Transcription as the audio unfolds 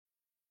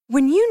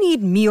When you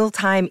need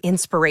mealtime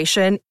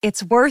inspiration,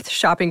 it's worth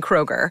shopping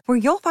Kroger, where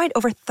you'll find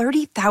over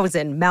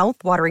 30,000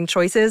 mouth-watering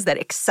choices that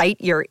excite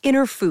your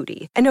inner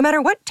foodie. And no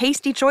matter what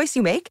tasty choice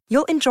you make,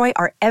 you'll enjoy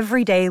our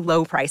everyday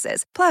low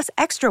prices, plus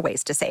extra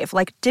ways to save,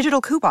 like digital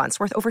coupons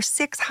worth over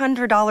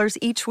 $600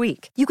 each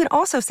week. You can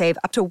also save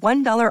up to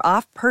 $1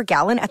 off per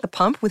gallon at the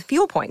pump with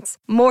fuel points.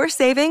 More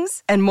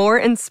savings and more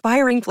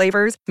inspiring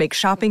flavors make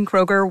shopping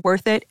Kroger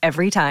worth it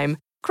every time.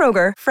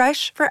 Kroger,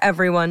 fresh for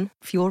everyone.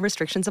 Fuel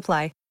restrictions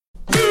apply.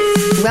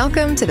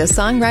 Welcome to the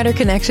Songwriter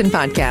Connection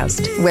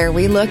podcast, where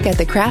we look at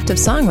the craft of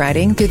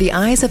songwriting through the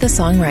eyes of a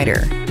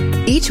songwriter.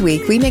 Each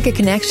week, we make a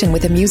connection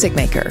with a music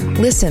maker,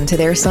 listen to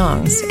their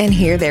songs, and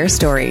hear their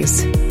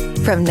stories.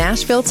 From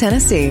Nashville,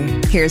 Tennessee,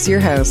 here's your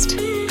host,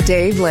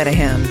 Dave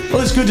Lenihan.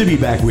 Well, it's good to be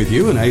back with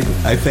you, and I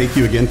thank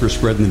you again for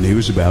spreading the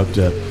news about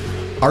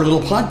our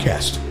little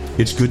podcast.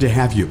 It's good to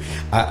have you.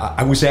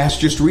 I was asked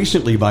just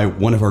recently by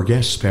one of our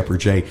guests, Pepper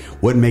J,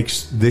 what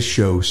makes this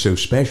show so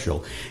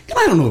special. And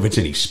I don't know if it's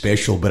any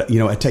special, but, you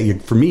know, I tell you,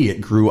 for me,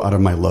 it grew out of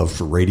my love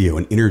for radio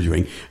and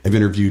interviewing. I've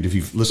interviewed, if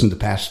you've listened to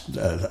past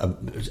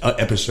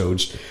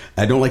episodes,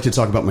 I don't like to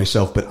talk about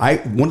myself, but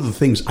one of the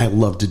things I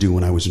loved to do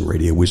when I was in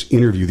radio was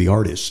interview the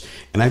artists.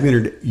 And I've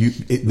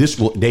this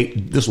will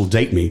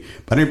date me,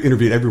 but I've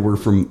interviewed everywhere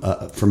from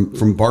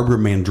Barbara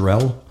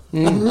Mandrell.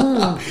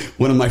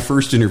 Mm-hmm. One of my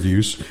first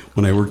interviews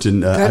when I worked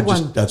in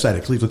just outside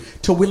of Cleveland,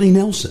 to Willie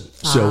Nelson.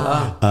 So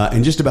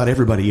and just about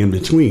everybody in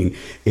between,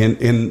 and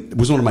it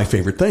was one of my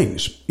favorite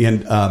things.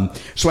 And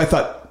so I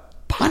thought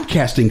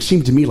podcasting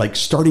seemed to me like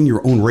starting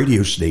your own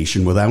radio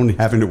station without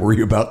having to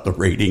worry about the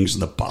ratings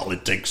and the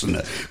politics and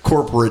the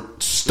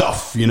corporate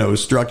stuff,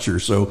 structure.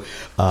 So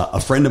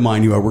a friend of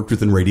mine who I worked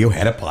with in radio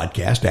had a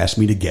podcast, asked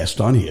me to guest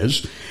on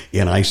his,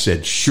 and I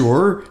said,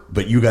 sure,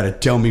 but you got to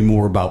tell me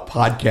more about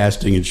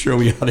podcasting and show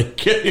me how to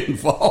get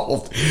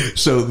involved.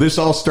 So this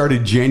all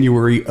started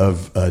January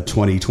of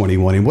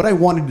 2021, and what I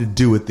wanted to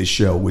do with this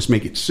show was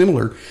make it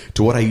similar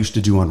to what I used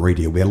to do on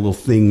radio. We had a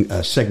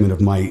little segment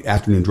of my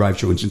afternoon drive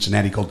show in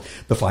Cincinnati called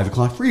the 5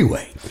 o'clock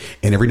freeway.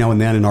 And every now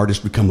and then an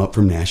artist would come up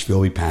from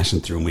Nashville, we'd pass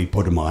him through, and we'd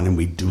put him on, and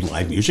we'd do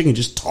live music and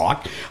just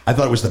talk. I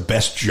thought it was the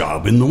best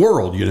job in the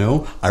world,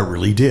 I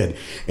really did.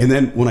 And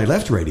then when I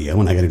left radio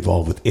and I got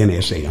involved with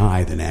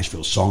NSAI, the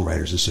Nashville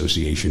Songwriters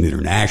Association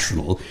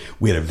International,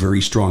 we had a very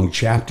strong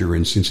chapter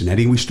in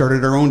Cincinnati. We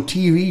started our own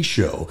TV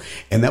show,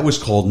 and that was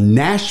called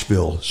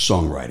Nashville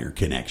Songwriter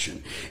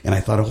Connection. And I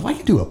thought, if I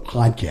could do a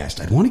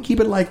podcast, I'd want to keep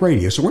it like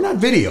radio. So we're not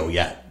video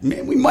yet.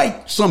 Man, we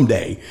might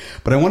someday,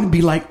 but I want to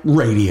be like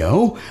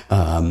radio,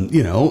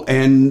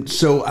 and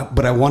so,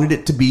 but I wanted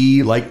it to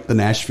be like the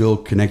Nashville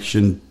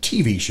Connection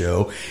TV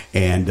show,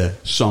 and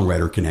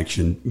Songwriter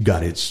Connection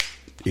got its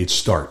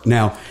start.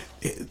 Now,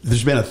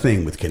 there's been a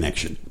thing with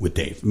Connection with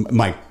Dave.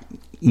 My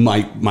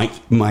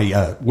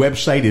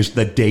website is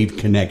the Dave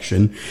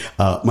Connection.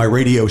 My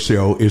radio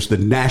show is the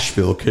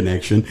Nashville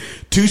Connection.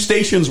 2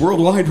 stations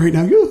worldwide right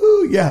now.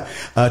 Yoo-hoo, yeah.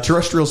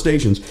 Terrestrial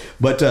stations.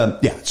 But,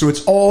 so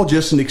it's all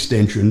just an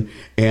extension,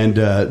 and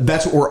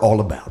that's what we're all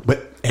about.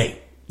 But, hey,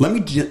 let me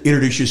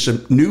introduce you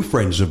some new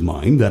friends of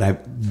mine that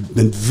I've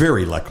been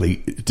very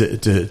lucky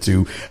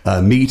to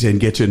meet and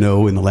get to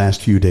know in the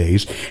last few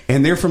days.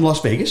 And they're from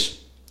Las Vegas.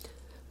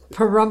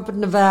 Pahrump,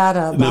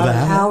 Nevada, about an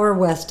hour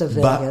west of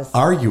Vegas.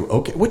 Are you?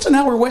 Okay. What's an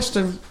hour west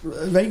of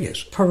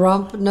Vegas?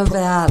 Pahrump,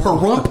 Nevada.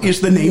 Pahrump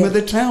is the name of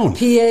the town.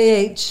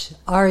 Pahrump.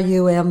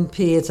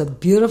 It's a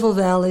beautiful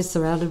valley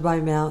surrounded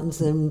by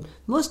mountains, and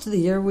most of the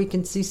year we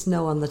can see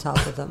snow on the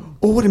top of them.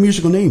 Oh, what a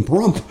musical name.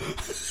 Pahrump.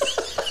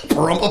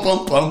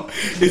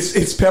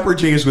 It's Pepper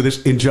J is with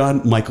us, and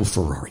John Michael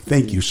Ferrari.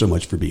 Thank you so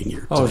much for being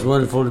here. Oh, it's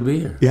wonderful to be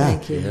here. Yeah.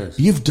 Thank you. Yes.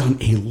 You've done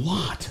a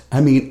lot.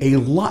 I mean, a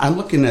lot. I'm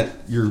looking at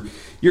your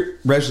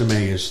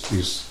resume is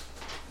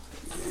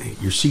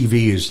your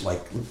CV is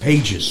like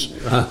pages.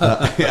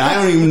 I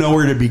don't even know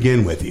where to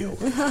begin with you.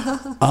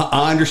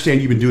 I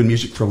understand you've been doing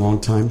music for a long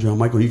time, John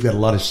Michael. You've got a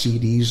lot of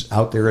CDs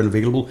out there and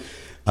available.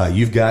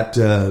 You've got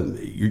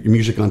your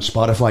music on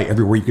Spotify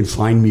everywhere you can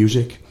find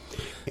music.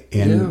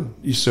 And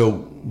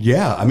so,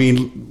 I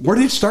mean, where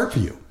did it start for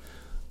you?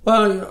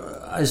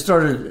 Well, I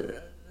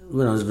started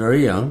when I was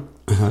very young.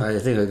 Uh-huh. I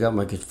think I got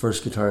my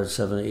first guitar at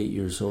 7 or 8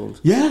 years old.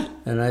 Yeah.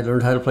 And I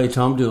learned how to play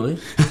Tom Dooley.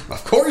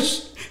 Of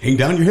course. Hang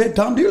down your head,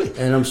 Tom Dooley.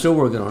 And I'm still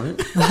working on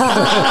it.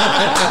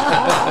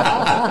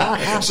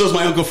 So is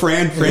my Uncle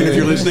Fran. Fran, if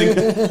you're listening.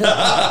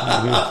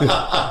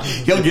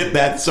 He'll get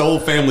that. It's an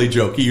old family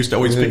joke. He used to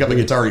always pick up a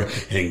guitar and go,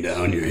 hang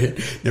down your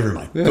head. Never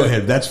mind. Go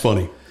ahead. That's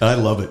funny. I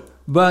love it.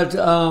 But,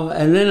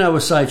 and then I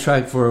was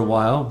sidetracked for a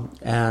while,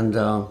 and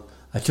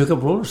I took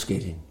up roller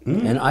skating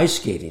and ice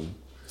skating.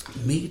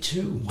 Me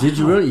too. Wow. Did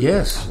you really?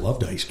 Yes. I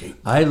loved ice skating.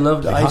 I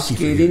loved ice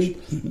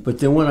skating, but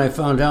then when I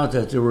found out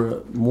that there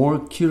were more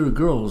cuter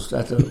girls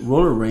at the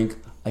roller rink,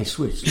 I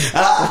switched.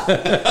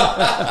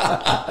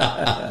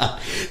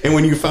 And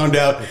when you found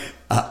out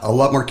a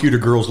lot more cuter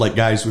girls like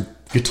guys with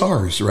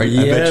guitars, right?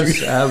 Yes, I bet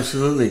you,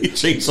 absolutely. You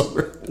changed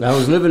over. I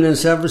was living in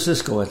San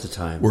Francisco at the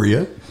time. Were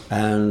you?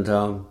 And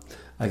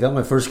I got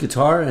my first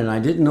guitar, and I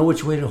didn't know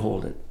which way to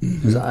hold it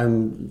because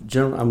I'm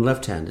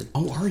left-handed.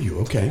 Oh, are you?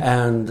 Okay.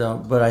 And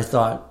but I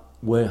thought,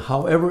 well,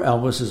 however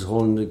Elvis is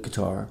holding the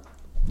guitar,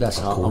 that's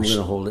how I'm going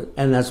to hold it,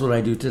 and that's what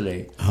I do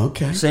today.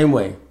 Okay. Same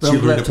way. So you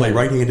learned to play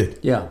right-handed.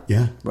 Yeah.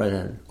 Yeah.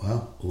 Right-handed.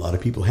 Wow. A lot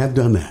of people have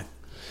done that.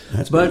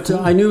 But cool.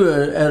 I knew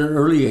at an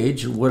early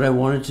age what I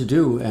wanted to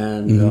do,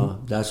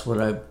 and that's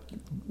what I've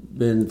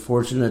been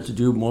fortunate to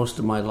do most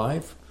of my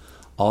life.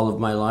 All of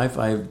my life,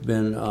 I've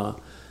been.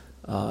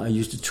 I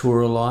used to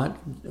tour a lot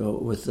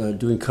with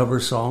doing cover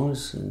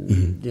songs,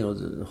 and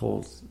the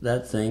whole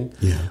that thing.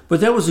 Yeah. But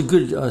that was a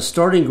good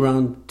starting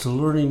ground to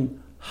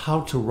learning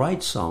how to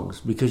write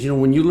songs, because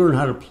when you learn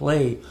how to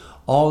play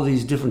all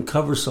these different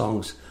cover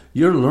songs,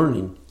 you're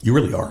learning. You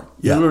really are.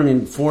 Yeah. You're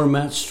learning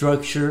format,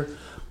 structure,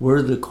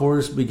 where the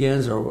chorus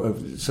begins, or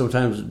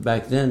sometimes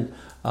back then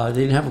they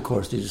didn't have a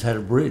chorus; they just had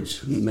a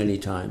bridge many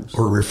times,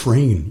 or a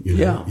refrain.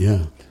 Yeah.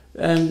 Yeah.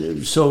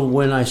 And so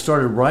when I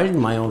started writing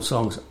my own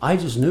songs, I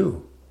just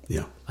knew.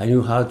 Yeah. I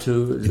knew how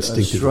to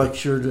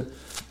structure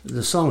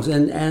the songs.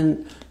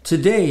 And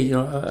today,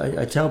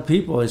 I tell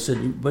people, I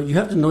said, but you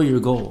have to know your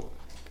goal.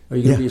 Are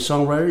you going to be a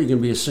songwriter? Are you going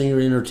to be a singer,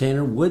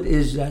 entertainer? What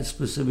is that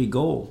specific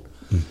goal?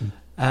 Mm-hmm.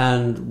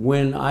 And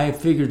when I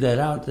figured that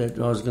out, that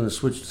I was going to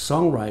switch to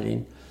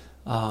songwriting,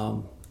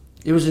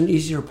 it was an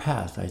easier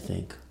path, I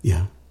think.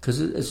 Yeah.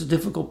 Because it's a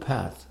difficult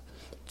path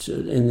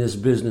in this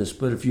business.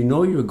 But if you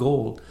know your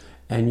goal,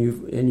 and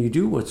you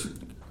do what's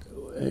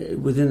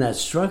within that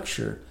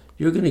structure,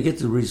 you're going to get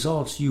the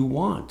results you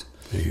want.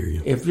 I hear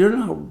you. If you're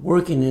not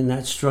working in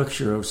that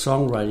structure of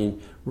songwriting,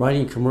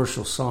 writing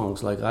commercial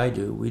songs like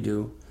we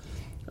do,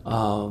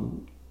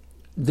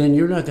 then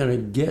you're not going to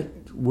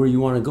get where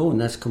you want to go,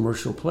 and that's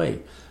commercial play.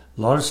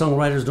 A lot of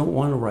songwriters don't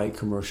want to write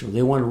commercial.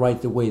 They want to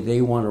write the way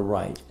they want to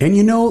write. And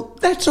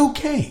that's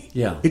okay.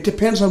 Yeah. It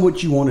depends on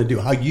what you want to do,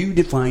 how you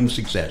define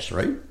success,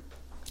 right?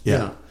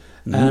 Yeah.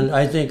 Mm-hmm. And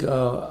I think...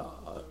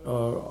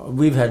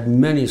 we've had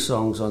many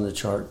songs on the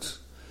charts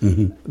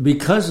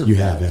because of that. You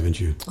have, haven't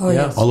you? Oh,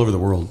 yes. All over the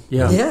world.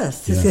 Yeah.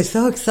 Yes. Yeah. It's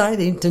so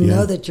exciting to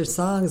know that your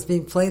song is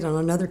being played on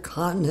another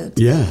continent.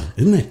 Yeah.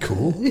 Isn't that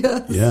cool?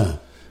 Yes. Yeah.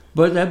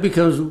 But that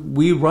because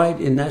we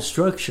write in that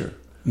structure.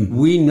 Mm-hmm.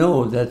 We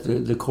know that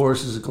the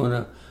chorus is going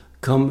to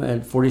come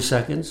at 40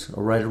 seconds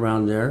or right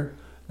around there.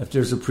 If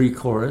there's a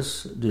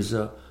pre-chorus, there's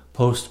a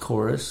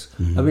post-chorus.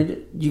 Mm-hmm. I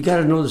mean, you got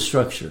to know the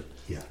structure.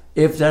 Yeah.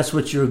 If that's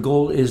what your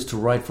goal is, to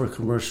write for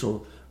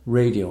commercial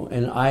radio,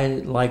 and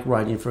I like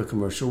writing for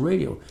commercial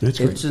radio. That's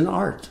great. It's an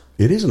art.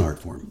 It is an art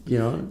form.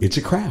 It's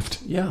a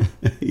craft. Yeah.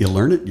 You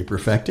learn it, you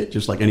perfect it,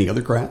 just like any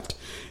other craft,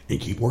 and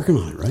keep working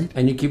on it, right?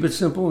 And you keep it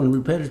simple and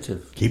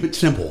repetitive. Keep it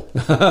simple.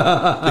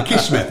 The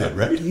KISS method,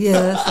 right?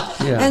 Yes.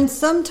 Yeah. And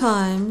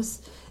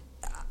sometimes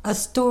a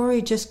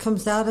story just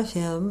comes out of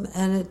him,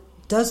 and it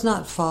does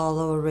not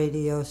follow a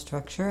radio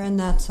structure, and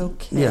that's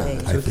okay.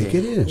 Yeah, I think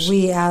it is.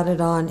 We added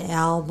on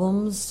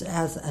albums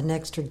as an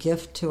extra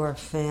gift to our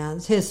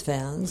fans, his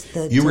fans.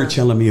 That you were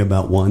telling me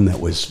about one that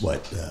was,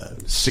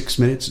 6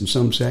 minutes and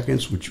some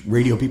seconds, which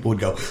radio people would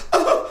go,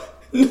 oh,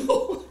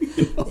 no.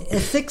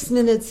 6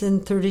 minutes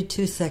and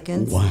 32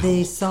 seconds. Wow.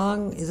 The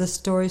song is a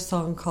story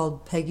song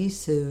called Peggy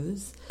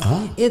Sue's.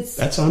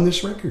 That's on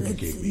this record you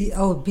gave me.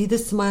 Oh, Be the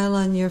Smile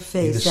on Your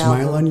Face. Be the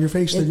Smile on Your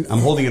Face. I'm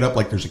holding it up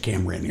like there's a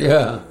camera in here.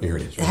 Yeah. Here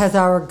it is. It has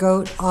our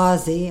goat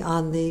Ozzy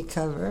on the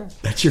cover.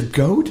 That's your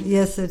goat?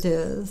 Yes, it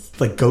is.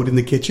 Like Goat in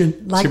the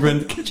Kitchen? Like in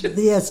the Kitchen?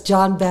 Yes,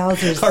 John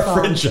Bowser's Our song.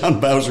 friend John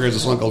Bowser has a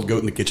song called Goat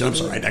in the Kitchen. I'm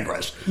sorry, I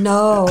digress.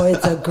 No,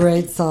 it's a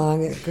great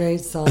song. A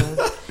great song.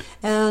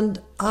 And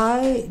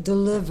I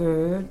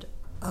delivered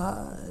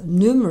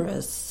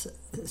numerous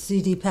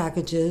CD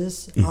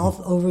packages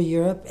all over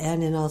Europe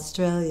and in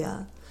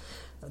Australia.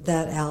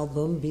 That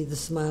album, Be the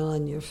Smile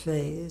on Your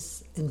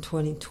Face, in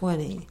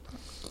 2020.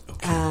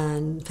 Okay.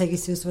 And Peggy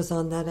Sue was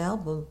on that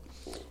album.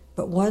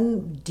 But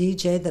one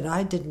DJ that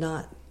I did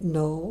not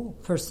know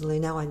personally,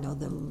 now I know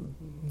them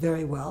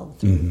very well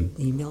through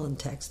email and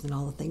text and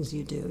all the things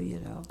you do,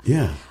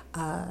 Yeah.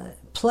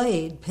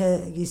 Played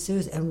Peggy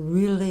Sue and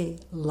really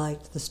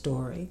liked the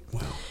story.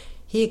 Wow.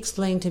 He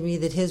explained to me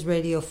that his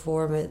radio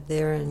format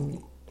there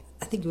in,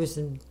 I think it was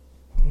in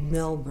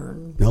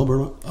Melbourne,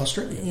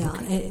 Australia. Yeah,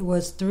 okay. It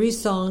was 3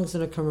 songs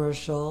in a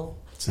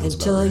commercial. Sounds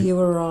until about right. you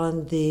were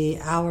on the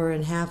hour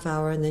and half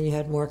hour, and then you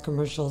had more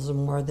commercials and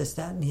more this,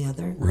 that, and the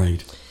other.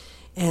 Right.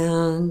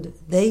 And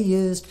they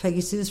used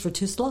Peggy Sue's for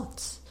 2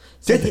 slots.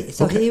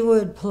 So he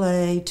would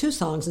play 2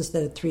 songs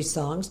instead of 3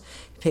 songs.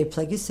 He'd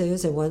play Peggy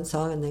Sue's in 1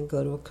 song and then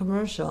go to a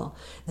commercial.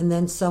 And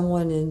then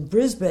someone in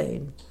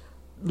Brisbane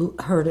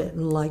heard it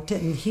and liked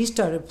it, and he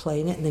started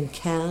playing it, and then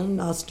Cannes,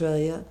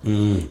 Australia,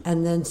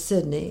 and then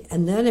Sydney.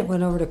 And then it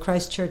went over to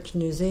Christchurch,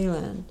 New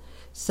Zealand.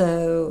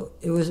 So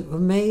it was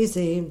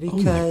amazing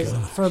because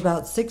for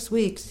about 6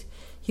 weeks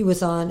he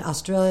was on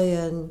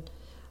Australian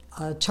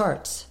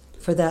charts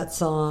for that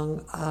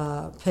song,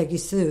 Peggy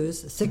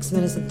Sue's, 6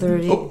 minutes and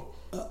 30.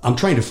 I'm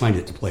trying to find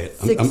it to play it.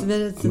 6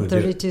 minutes and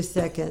 32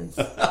 seconds.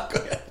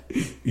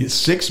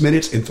 6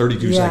 minutes and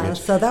 32 seconds.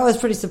 Yeah, so that was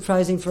pretty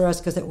surprising for us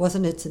because it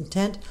wasn't its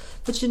intent.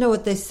 But you know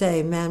what they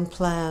say, man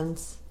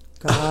plans,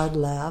 God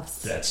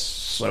laughs. That's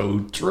so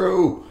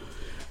true.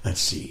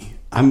 Let's see.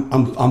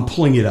 I'm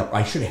pulling it up.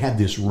 I should have had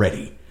this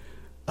ready.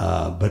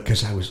 But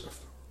because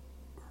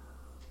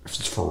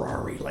it's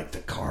Ferrari, like the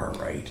car,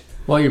 right?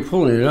 While you're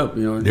pulling it up,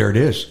 there it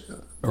is.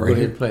 Go ahead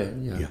and play it.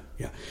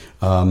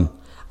 Yeah.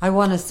 I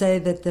want to say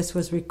that this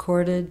was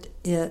recorded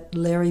at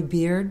Larry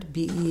Beard,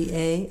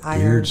 Beard.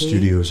 Beard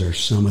Studios are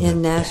some of the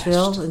in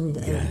Nashville,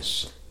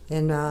 best.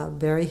 in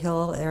Berry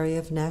Hill area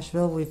of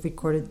Nashville. We've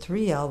recorded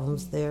 3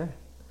 albums there.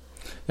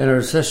 And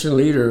our session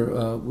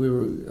leader, we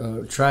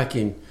were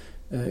tracking.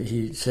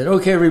 He said,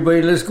 "Okay,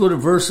 everybody, let's go to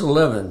verse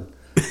 11."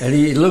 And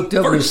he looked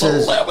up and he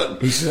says,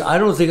 "I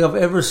don't think I've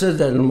ever said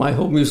that in my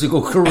whole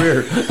musical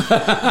career."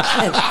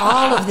 And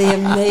all of the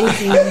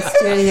amazing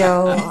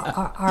studio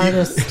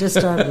artists just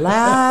started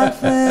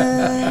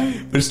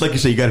laughing. But it's like you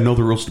say, you got to know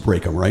the rules to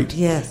break them, right?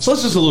 Yes. So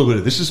let's just a little bit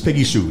of this. Is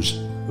Peggy Sue's,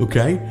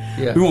 okay?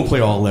 Yeah. We won't play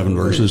all 11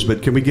 verses,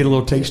 but can we get a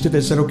little taste of it?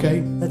 Is that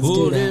okay? Let's do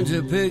Pulled that.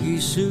 into Peggy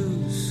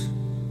Sue's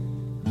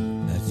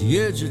at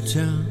the edge of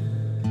town,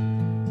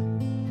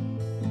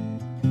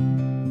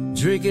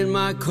 drinking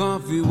my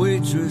coffee.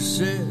 Waitress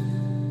said,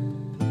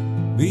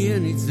 "Be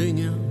anything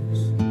else?"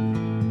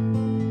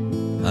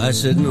 I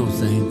said, "No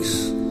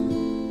thanks,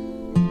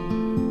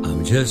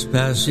 I'm just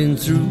passing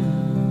through.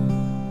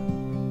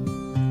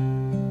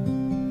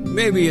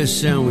 Maybe a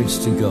sandwich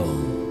to go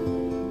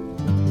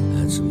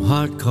and some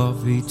hot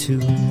coffee too."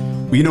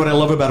 Well, you know what I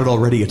love about it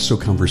already? It's so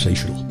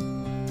conversational.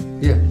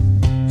 Yeah.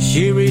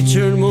 She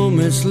returned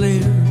moments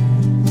later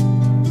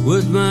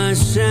with my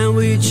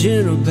sandwich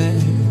in a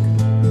bag.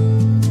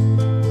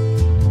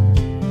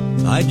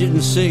 I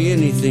didn't say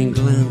anything,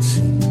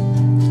 glancing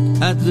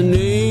at the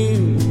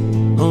name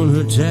on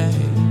her tag.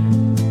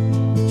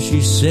 She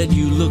said,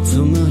 "You look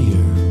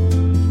familiar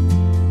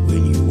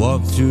when you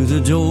walk through the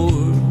door."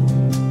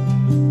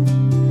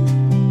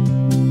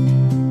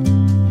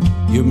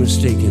 "You're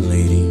mistaken,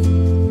 lady.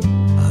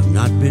 I've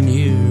not been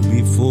here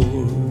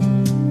before."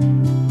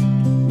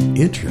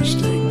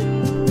 Interesting.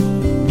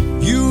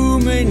 "You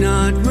may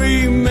not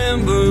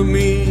remember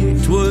me.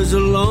 'Twas a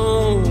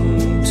long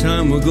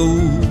time ago.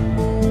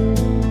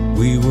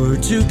 We were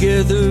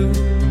together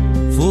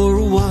for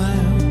a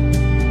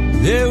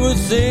while. There were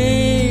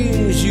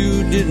things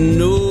you didn't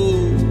know,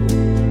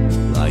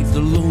 like the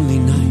lonely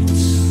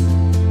nights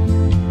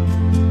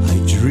I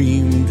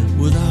dreamed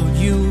without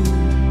you.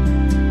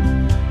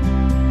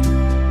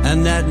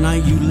 And that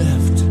night you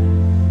left,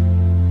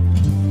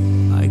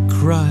 I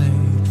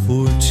cried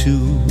for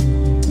 2.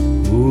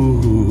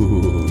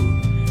 Ooh.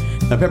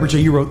 Now, Pepper J,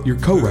 you're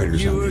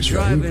co-writers on this,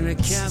 right?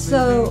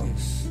 So,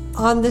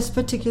 on this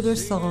particular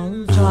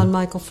song, John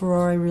Michael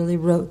Ferrari really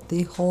wrote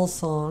the whole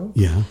song.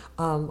 Yeah.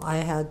 I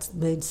had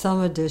made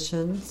some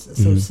additions,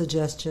 some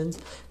suggestions,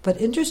 but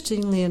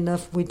interestingly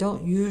enough, we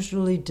don't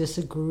usually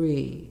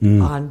disagree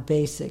on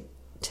basic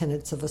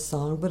tenets of a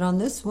song, but on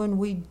this one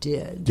we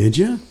did. Did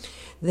you?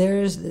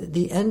 There's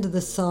the end of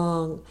the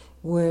song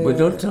where... But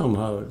don't tell him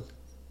how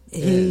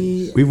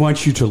it We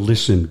want you to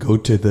listen. Go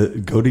to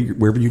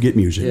wherever you get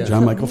music, Yeah.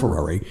 John Michael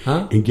Ferrari,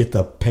 and get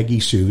the Peggy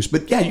Sue's.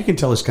 But yeah, you can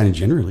tell us kind of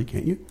generally,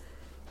 can't you?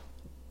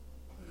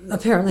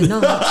 Apparently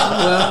not.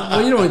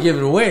 well, you don't want to give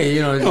it away.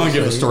 You don't want to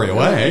give the story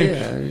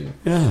away.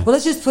 Yeah. Well,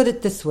 let's just put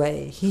it this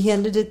way. He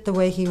ended it the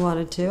way he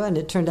wanted to, and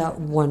it turned out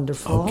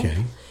wonderful. Okay.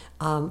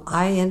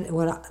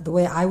 The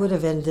way I would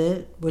have ended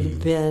it would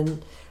have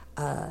been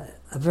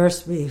a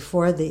verse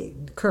before the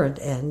current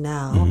end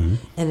now,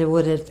 and it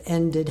would have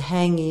ended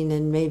hanging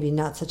and maybe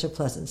not such a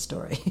pleasant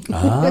story.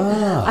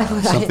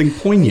 Something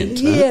poignant.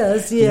 Huh?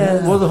 Yes.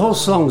 Well, the whole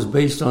song is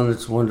based on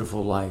its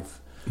wonderful life.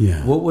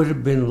 Yeah. What would it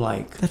have been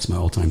like? That's my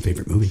all-time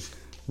favorite movie.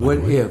 What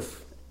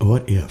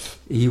if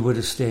he would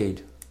have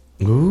stayed?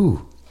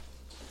 Ooh.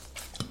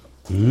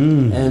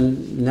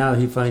 And now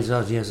he finds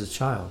out he has a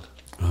child.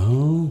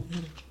 Oh.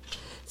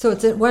 So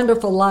it's a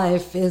wonderful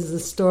life is the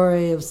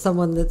story of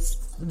someone that's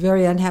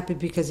very unhappy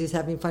because he's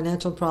having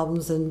financial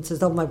problems and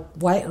says, "Oh, my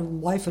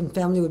wife and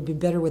family would be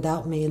better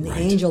without me." And the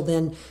angel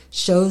then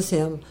shows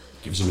him,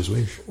 gives him his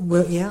wish.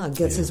 Well,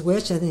 gets his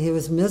wish, and he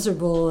was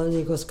miserable, and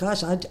he goes,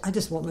 "Gosh, I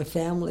just want my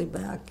family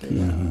back."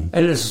 And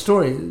it's a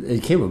story.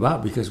 It came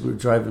about because we were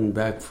driving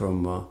back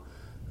from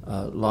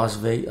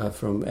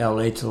from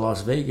L.A. to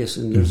Las Vegas,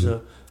 and there's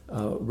a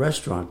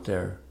restaurant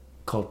there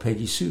called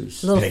Peggy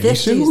Sue's. Little Peggy 50s,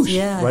 Sue's.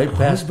 yeah. Right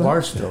past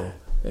Barstow.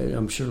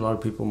 I'm sure a lot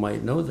of people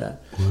might know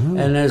that. Wow.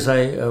 And as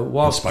I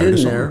walked Inspired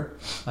in a there,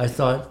 I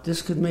thought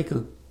this could make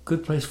a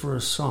good place for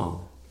a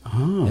song.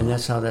 Oh. And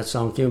that's how that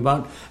song came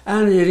about.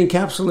 And it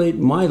encapsulated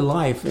my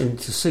life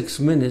into 6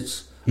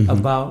 minutes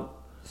about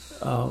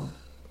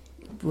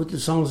what the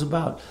song's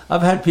about.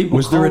 I've had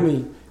people call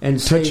me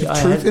and say... touch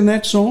of truth in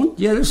that song?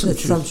 Yeah, there's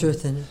Some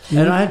truth in it.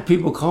 And I had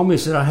people call me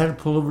and said I had to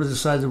pull over to the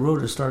side of the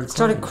road and started crying.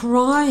 Started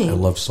crying. I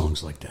love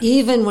songs like that.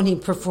 Even when he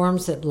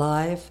performs it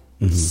live,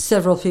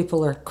 several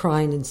people are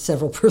crying in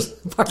several parts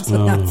of that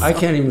song. I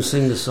can't even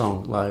sing the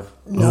song live.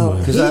 No,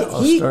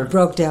 he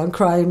broke down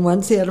crying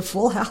once. He had a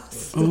full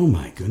house. Oh,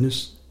 my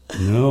goodness.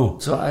 No.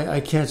 So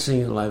I can't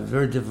sing it live.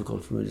 Very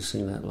difficult for me to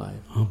sing that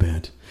live. I'll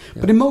bet.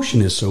 Yeah. But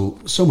emotion is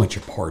so much a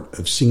part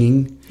of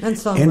singing and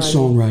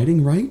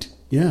songwriting, right?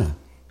 Yeah,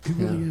 it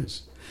really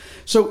is.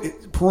 So,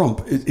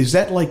 Pahrump, is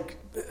that like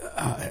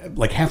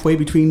halfway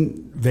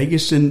between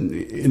Vegas and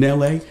in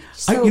L.A.?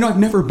 So, I've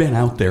never been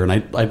out there, and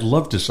I'd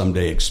love to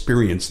someday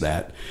experience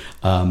that.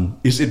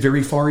 Is it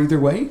very far either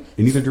way,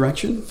 in either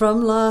direction?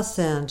 From Los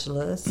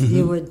Angeles,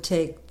 you would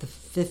take the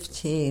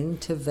 15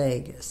 to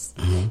Vegas.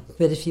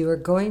 But if you were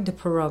going to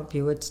Pahrump,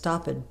 you would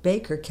stop at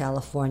Baker,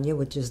 California,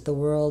 which is the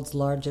world's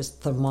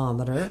largest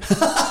thermometer.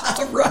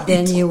 Right.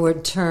 Then you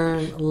would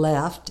turn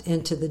left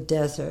into the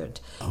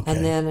desert. Okay.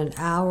 And then an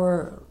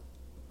hour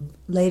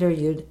later,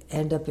 you'd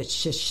end up at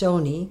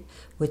Shoshone,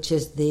 which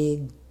is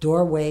the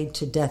doorway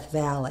to Death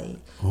Valley.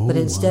 But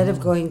instead of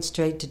going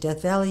straight to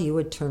Death Valley, you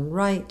would turn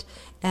right,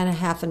 and a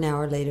half an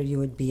hour later, you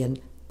would be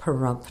in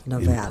Pahrump,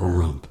 Nevada. In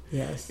Pahrump.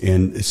 Yes.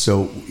 And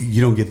so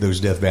you don't get those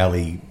Death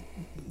Valley,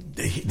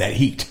 that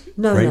heat.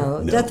 No, right?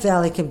 no. Death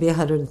Valley can be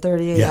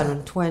 130,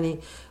 120.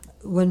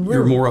 When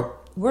you're more up.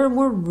 We're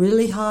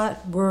really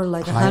hot. We're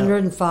like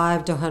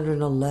 105 to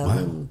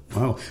 111.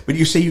 Wow. But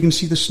you say you can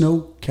see the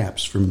snow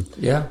caps from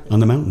on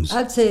the mountains.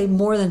 I'd say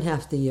more than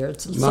half the year.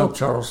 It's Mount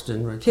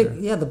Charleston right there.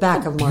 Yeah, the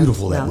back of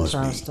beautiful that Mount must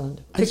Charleston.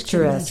 Be.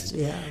 Picturesque,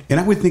 yeah. And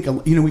I would think,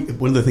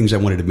 one of the things I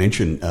wanted to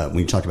mention when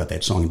you talked about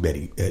that song,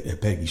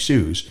 Peggy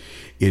Sue's,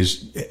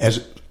 is as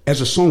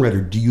a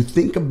songwriter, do you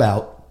think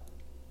about,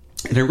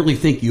 and I really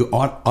think you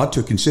ought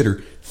to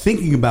consider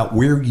thinking about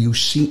where you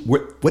see,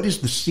 what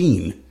is the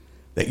scene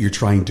that you're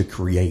trying to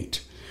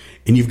create?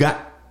 And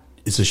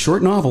it's a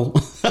short novel.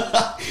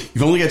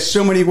 You've only got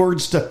so many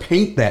words to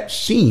paint that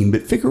scene,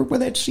 but figure out where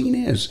that scene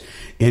is.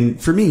 And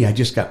for me, I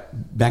just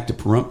got back to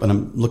Pahrump, and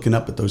I'm looking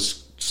up at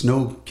those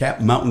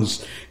snow-capped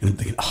mountains, and I'm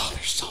thinking,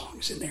 there's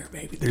songs in there,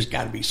 baby. There's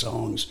got to be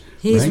songs.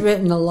 He's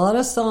written a lot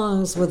of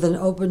songs with an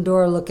open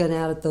door looking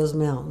out at those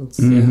mountains.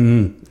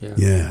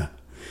 Mm-hmm. Yeah.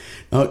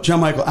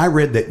 John Michael, I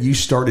read that you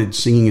started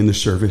singing in the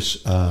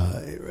service,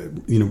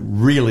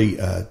 really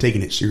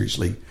taking it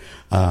seriously.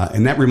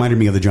 And that reminded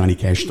me of the Johnny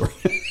Cash story.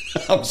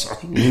 I'm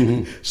sorry.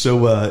 Mm-hmm.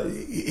 So,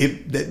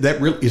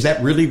 is that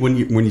really when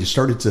you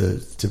started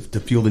to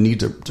feel the need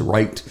to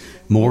write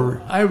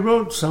more? I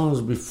wrote songs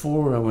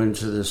before I went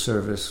to the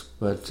service,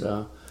 but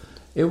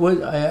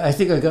I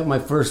think I got my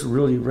first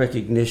really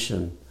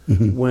recognition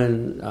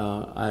when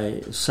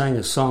I sang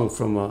a song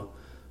from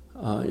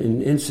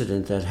an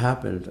incident that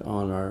happened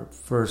on our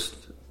first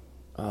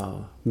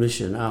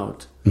mission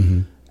out.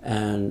 Mm-hmm.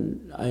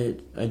 And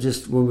I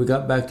just, when we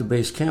got back to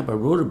base camp, I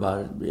wrote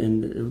about it.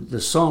 And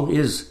the song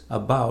is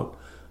about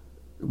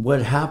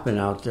what happened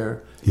out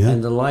there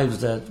and the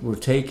lives that were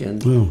taken.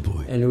 Oh,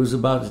 boy. And it was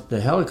about the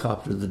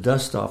helicopter, the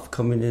dust-off,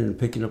 coming in and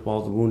picking up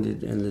all the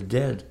wounded and the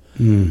dead.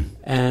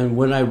 And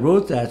when I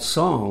wrote that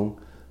song,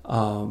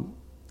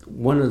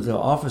 one of the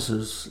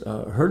officers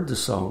heard the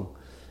song,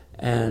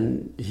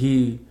 and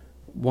he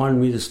wanted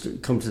me to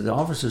come to the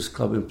officers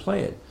club and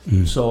play it.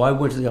 So I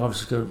went to the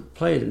officers club to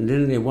play it, and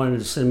then they wanted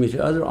to send me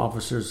to other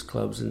officers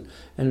clubs, and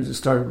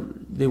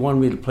they wanted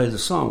me to play the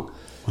song.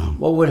 Wow.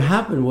 Well, what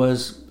happened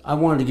was I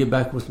wanted to get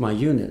back with my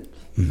unit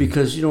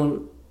because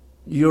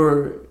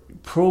you're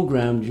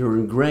programmed, you're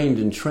ingrained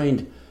and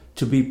trained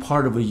to be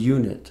part of a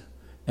unit,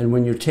 and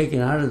when you're taken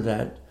out of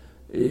that,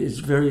 it's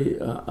very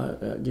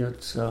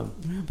it's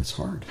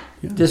hard,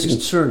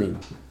 disconcerting.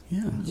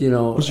 Yeah,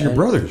 those are your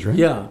brothers, right?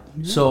 Yeah.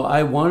 So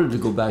I wanted to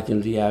go back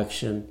into the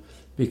action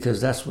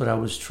because that's what I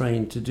was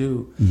trained to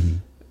do. Mm-hmm.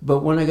 But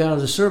when I got out of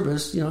the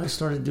service, I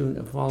started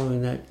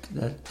following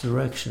that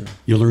direction.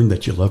 You learned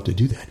that you love to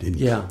do that, didn't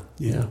you?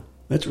 Yeah.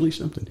 That's really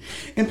something.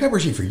 And Pepper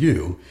G, for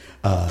you,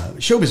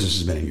 show business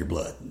has been in your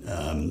blood.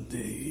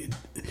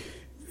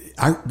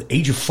 At the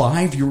age of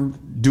 5, you were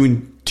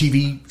doing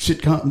TV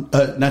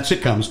not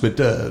sitcoms, but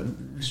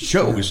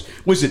shows.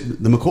 Was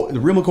it the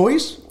Real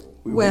McCoys?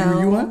 Well,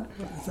 were you on?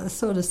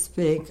 So to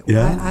speak.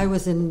 Yeah. I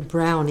was in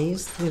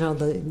Brownies,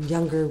 the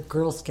younger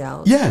Girl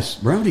Scouts. Yes,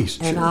 Brownies.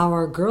 And sure.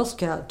 our Girl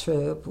Scout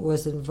troop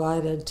was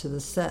invited to the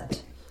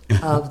set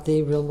of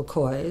the Real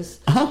McCoys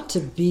to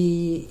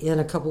be in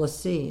a couple of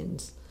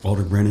scenes.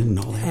 Walter Brennan and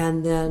all that.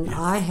 And then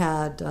I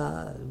had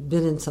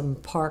been in some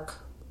park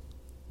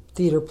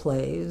theater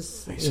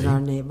plays in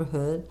our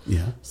neighborhood.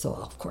 Yeah. So,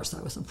 of course,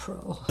 I was a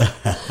pro.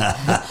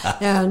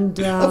 And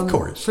of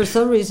course. For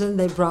some reason,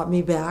 they brought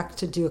me back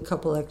to do a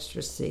couple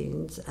extra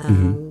scenes.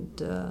 And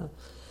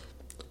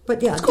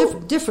but yeah,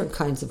 cool. different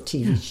kinds of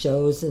TV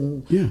shows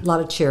and a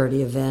lot of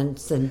charity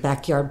events and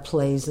backyard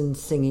plays and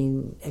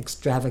singing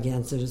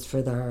extravaganzas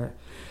for their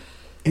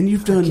And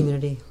you've done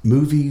community.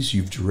 Movies,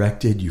 you've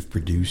directed, you've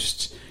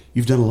produced.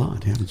 You've done a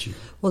lot, haven't you?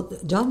 Well,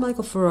 John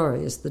Michael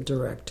Ferrari is the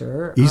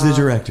director. He's the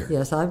director.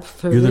 Yes, I've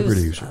produced. You're the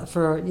producer.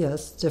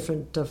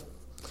 Different. A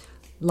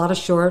lot of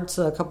shorts,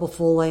 a couple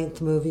full-length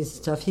movies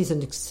and stuff. He's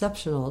an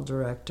exceptional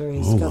director.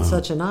 He's got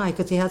such an eye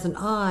because he has an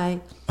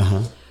eye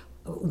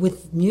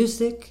with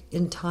music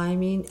in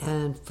timing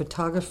and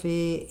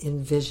photography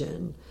in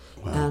vision.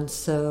 Wow. And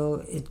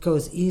so it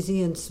goes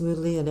easy and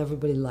smoothly, and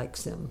everybody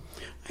likes him.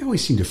 I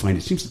always seem to find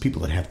it seems the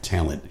people that have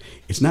talent,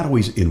 it's not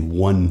always in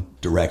one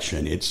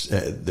direction. It's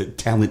the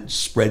talent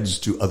spreads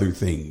to other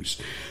things.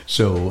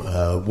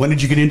 So when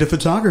did you get into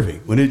photography?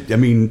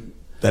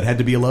 That had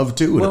to be a love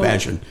too and a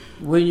passion.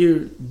 When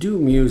you do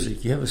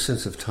music, you have a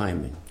sense of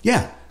timing.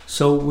 Yeah.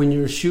 So when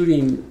you're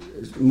shooting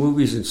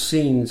movies and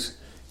scenes,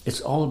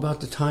 it's all about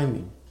the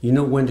timing. You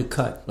know when to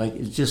cut. Like,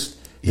 it's just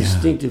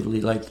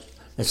instinctively, like,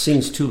 that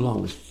scene's too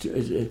long.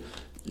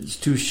 It's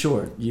too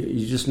short.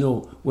 You just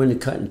know when to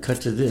cut and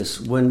cut to this.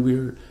 When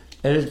we're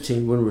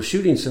editing, when we're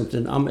shooting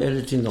something, I'm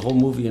editing the whole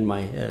movie in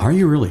my head. Are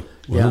you really?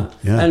 Wow.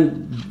 Yeah.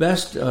 And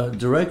best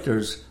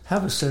directors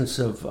have a sense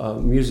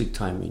of music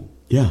timing.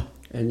 Yeah.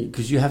 And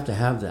because you have to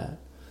have that.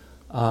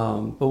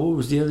 But what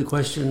was the other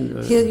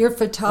question? Your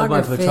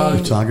photography. My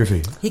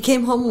photography. He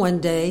came home one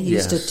day. He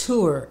used to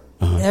tour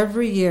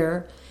every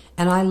year,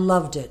 and I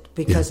loved it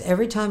because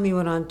every time he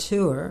went on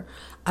tour,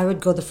 I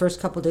would go the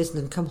first couple of days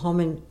and then come home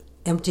and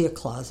empty a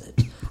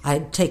closet.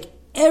 I'd take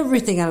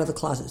everything out of the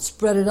closet,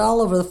 spread it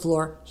all over the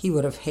floor. He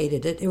would have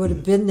hated it. It would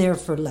have been there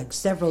for like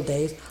several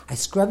days. I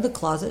scrubbed the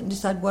closet and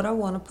decide what I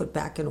want to put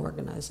back and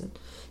organize it.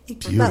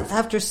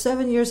 After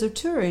 7 years of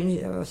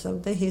touring or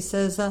something, he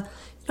says,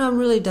 I'm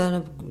really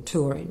done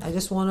touring. I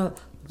just want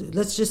to,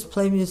 let's just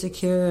play music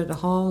here at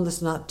home.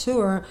 Let's not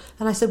tour.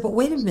 And I said, but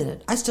wait a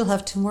minute. I still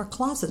have 2 more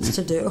closets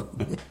to do.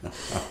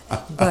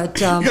 But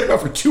you got to go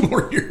for 2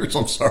 more years.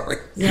 I'm sorry.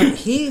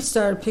 He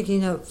started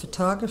picking up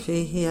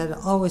photography. He had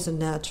always a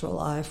natural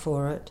eye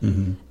for it.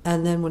 Mm-hmm.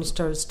 And then when he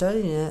started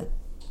studying it,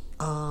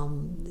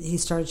 he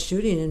started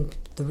shooting, and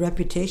the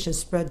reputation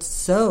spread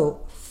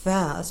so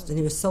fast, and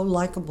he was so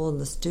likable in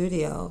the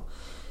studio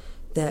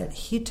that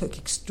he took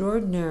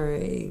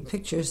extraordinary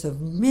pictures of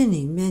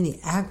many, many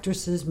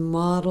actresses,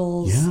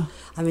 models. Yeah.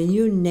 I mean,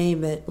 you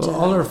name it. Well,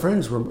 all our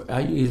friends were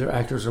either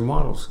actors or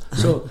models.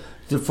 So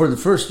for the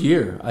first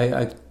year,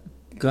 I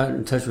got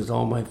in touch with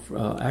all my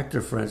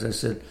actor friends. I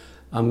said,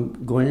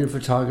 I'm going into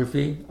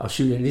photography. I'll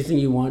shoot anything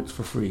you want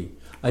for free.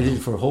 I did it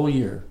for a whole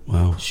year.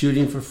 Wow.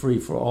 Shooting for free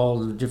for all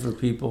the different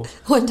people.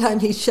 One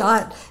time he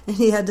shot, and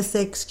he had to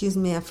say, excuse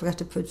me, I forgot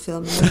to put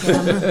film in the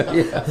camera.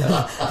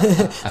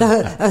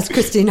 that was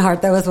Christine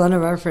Hart. That was one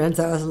of our friends.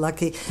 I was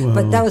lucky. Whoa.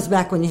 But that was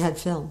back when you had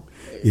film.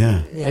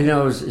 Yeah. And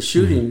I was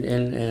shooting,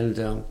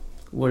 and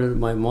one of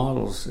my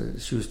models,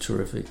 she was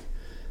terrific.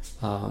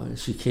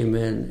 She came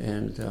in,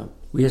 and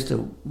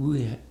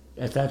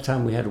at that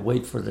time we had to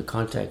wait for the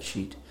contact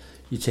sheet.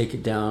 You take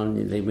it down,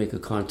 and they make a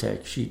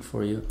contact sheet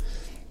for you.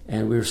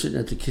 And we were sitting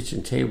at the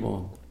kitchen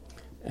table,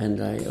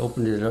 and I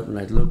opened it up and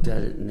I looked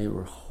at it, and they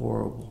were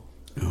horrible.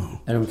 Oh.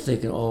 And I'm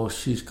thinking,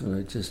 she's going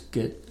to just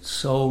get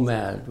so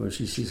mad when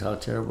she sees how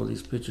terrible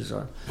these pictures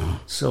are. Oh.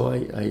 So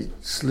I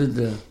slid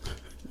the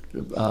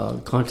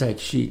contact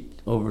sheet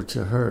over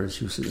to her.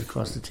 She was sitting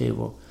across the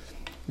table,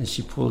 and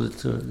she pulled it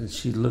to her, and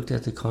she looked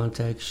at the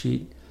contact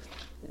sheet,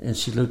 and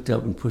she looked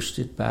up and pushed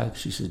it back.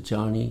 She said,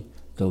 Johnny,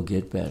 they'll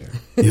get better.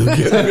 You'll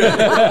get better.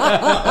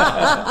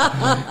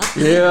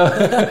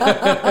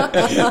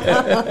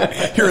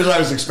 Here's what I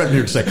was expecting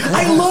her to say.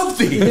 I love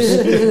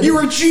these.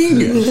 You're a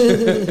genius.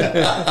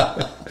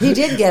 He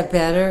did get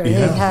better.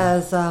 Yeah. He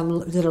has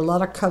did a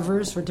lot of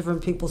covers for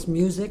different people's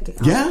music.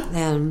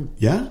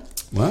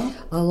 Wow.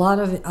 A lot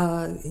of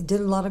he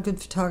did a lot of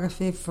good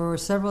photography for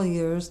several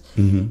years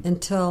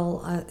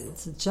until I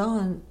said,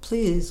 John,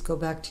 please go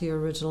back to your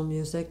original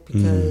music,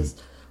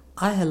 because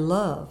I had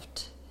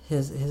loved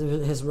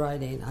his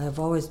writing. I've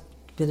always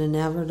been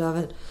enamored of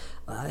it.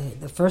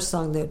 The first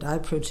song that I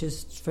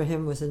produced for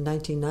him was in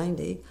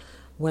 1990,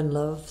 When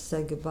Love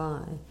Said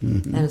Goodbye.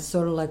 Mm-hmm. And it's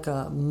sort of like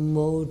a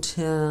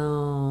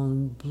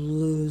Motown,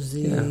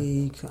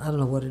 bluesy, I don't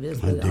know what it is,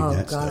 but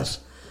gosh,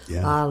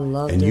 I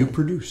loved it. And you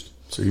produced.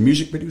 So you're a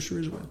music producer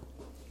as well?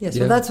 Yes,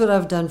 well, that's what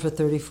I've done for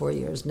 34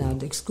 years now.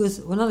 Not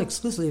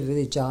exclusively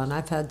with John.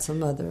 I've had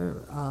some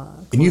other...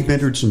 and you've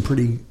mentored some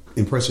pretty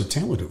impressive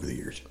talent over the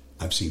years.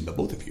 I've seen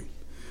both of you.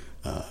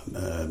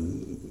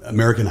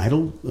 American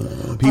Idol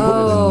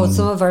people.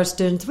 Some of our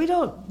students. We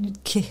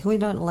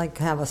don't like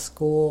have a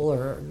school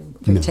or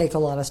take a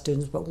lot of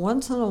students, but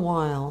once in a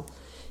while,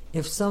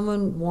 if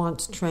someone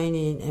wants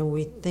training and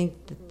we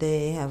think that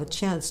they have a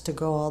chance to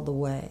go all the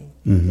way,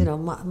 there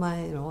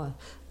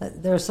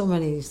are so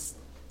many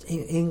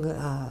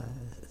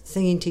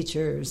singing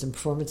teachers and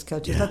performance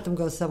coaches. Let them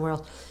go somewhere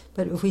else.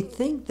 But if we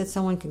think that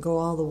someone can go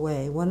all the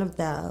way, one of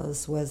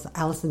those was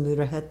Alison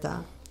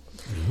Muraheta.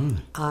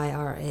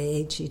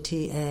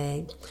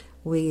 Iraheta.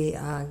 We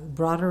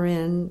brought her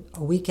in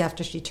a week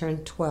after she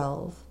turned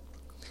 12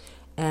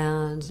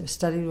 and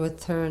studied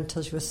with her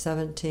until she was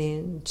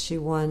 17. She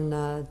won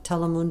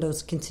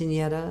Telemundo's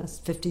Quinceañera,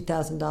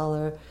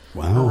 $50,000,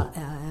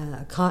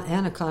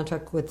 and a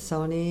contract with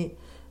Sony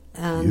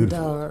and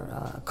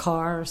a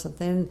car or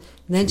something. And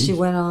then she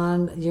went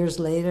on years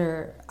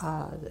later,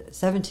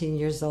 17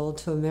 years old,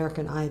 to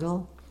American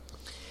Idol,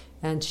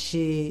 and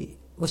she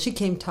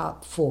came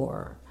top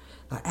 4.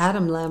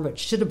 Adam Lambert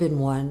should have been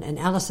 1, and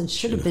Allison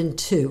should have been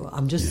 2.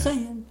 I'm just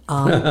saying.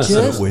 So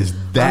it was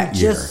that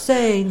year. Just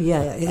saying,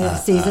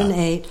 season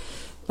 8.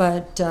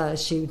 But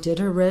she did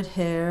her red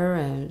hair,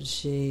 and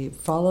she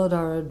followed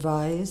our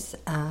advice,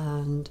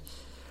 and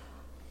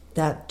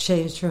that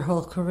changed her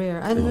whole career.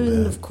 And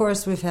then, of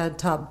course, we've had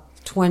top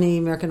 20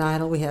 American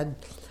Idol. We had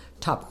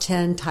top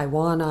 10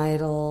 Taiwan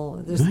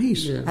Idol.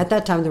 Nice. Yeah. At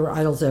that time, there were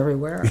idols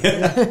everywhere.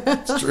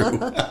 That's true.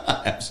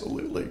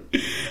 Absolutely.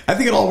 I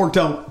think it all worked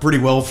out pretty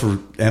well for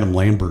Adam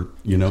Lambert,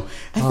 I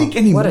think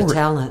anymore, what a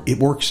talent. It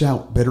works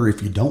out better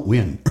if you don't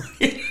win.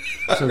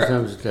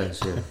 Sometimes it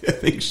does, yeah. I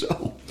think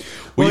so.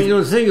 Well,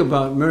 the thing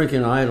about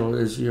American Idol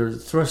is you're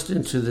thrust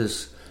into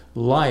this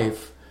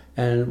life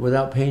and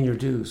without paying your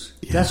dues.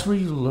 Yeah. That's where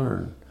you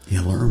learn.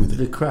 You learn with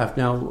the craft.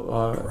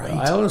 Now,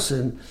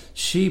 Allison,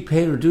 she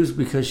paid her dues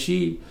because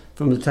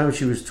from the time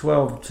she was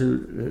 12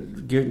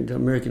 to get into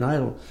American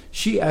Idol,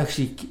 she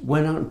actually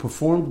went out and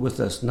performed with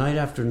us night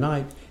after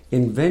night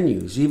in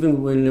venues,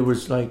 even when there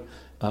was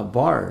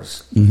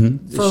bars.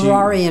 Mm-hmm.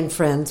 Ferrari and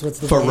Friends was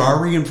the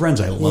Ferrari and Friends.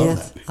 I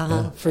love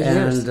that. For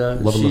years.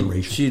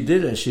 And she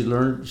did it. She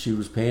learned. She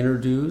was paying her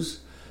dues.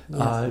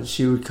 Yes.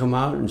 She would come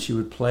out and she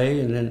would play,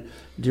 and then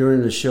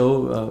during the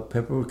show,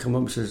 Pepper would come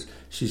up and says,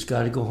 "She's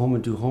got to go home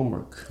and do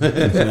homework."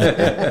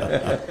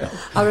 I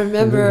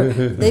remember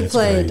they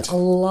played a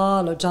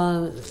lot of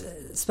John's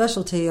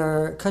specialty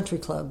are country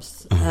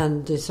clubs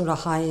and the sort of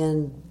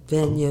high-end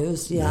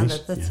venues.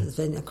 That's a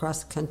venue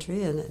across the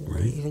country and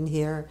even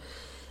here.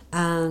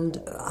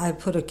 And I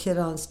put a kid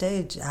on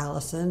stage,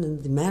 Allison,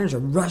 and the manager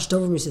rushed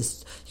over me and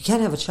says, "You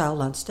can't have a child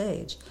on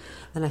stage."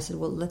 And I said,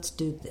 "Well, let's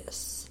do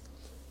this.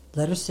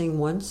 Let her sing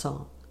one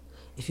song.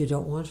 If you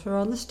don't want her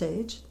on the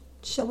stage,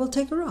 we'll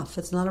take her off.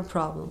 It's not a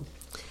problem."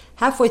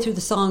 Halfway through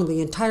the song,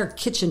 the entire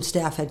kitchen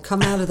staff had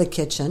come out of the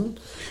kitchen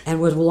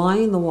and was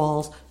lining the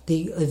walls.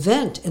 The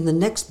event in the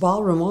next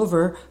ballroom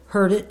over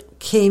heard it,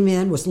 came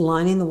in, was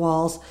lining the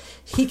walls.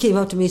 He came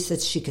up to me and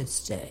said, "She can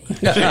stay."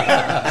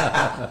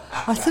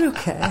 I said,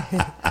 "Okay."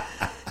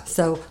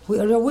 So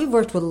we've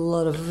worked with a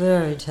lot of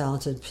very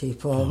talented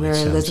people.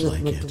 Mary Elizabeth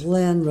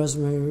McGlynn,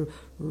 Rosemary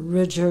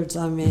Richards,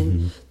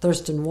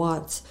 Thurston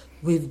Watts.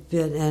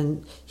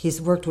 And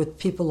he's worked with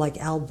people like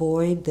Al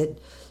Boyd that,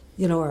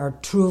 are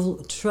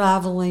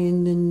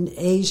traveling in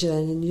Asia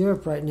and in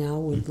Europe right now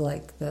with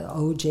the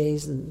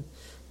OJs and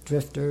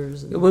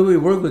Drifters. When we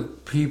work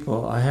with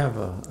people, I have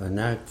a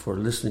knack for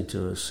listening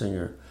to a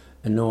singer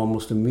and know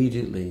almost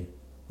immediately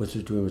what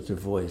they're doing with their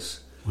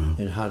voice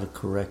and how to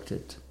correct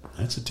it.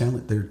 That's a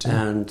talent there too.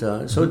 And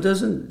so it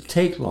doesn't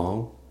take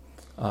long.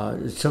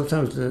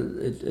 Sometimes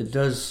it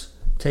does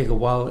take a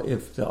while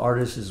if the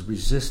artist is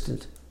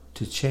resistant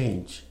to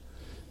change,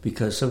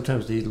 because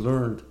sometimes they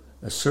learned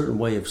a certain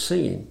way of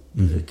singing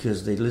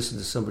because they listen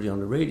to somebody on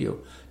the radio.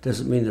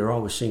 Doesn't mean they're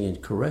always singing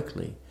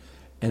correctly,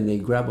 and they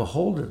grab a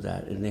hold of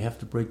that and they have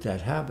to break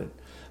that habit.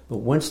 But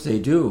once they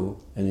do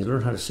and they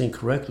learn how to sing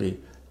correctly,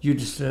 you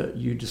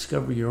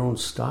discover your own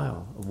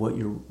style of what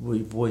your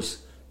voice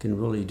can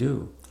really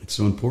do. It's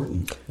so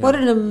important. Yeah. What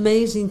an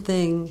amazing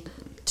thing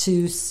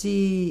to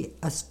see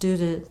a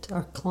student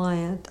or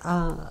client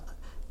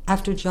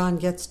after John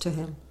gets to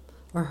him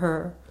or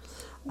her.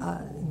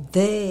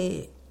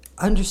 They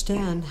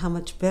understand how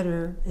much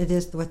better it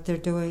is what they're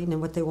doing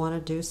and what they want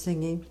to do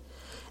singing.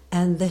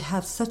 And they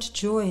have such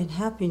joy and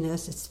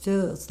happiness. It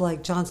feels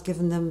like John's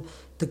given them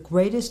the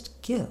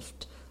greatest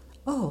gift.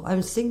 Oh,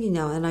 I'm singing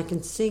now, and I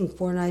can sing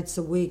 4 nights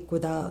a week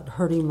without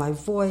hurting my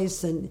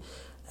voice. And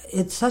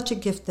it's such a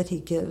gift that he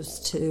gives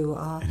to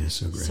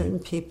certain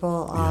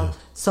people.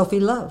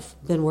 Sophie Love,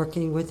 been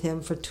working with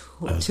him for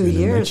 2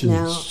 years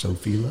now.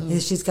 Sophie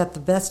Love. She's got the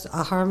best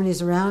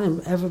harmonies around,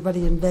 and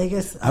everybody in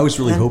Vegas. I was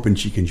really hoping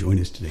she can join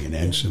us today and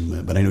add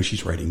some, but I know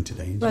she's writing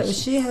today. Right,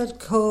 she had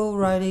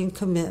co-writing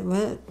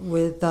commitment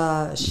with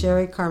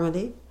Sherry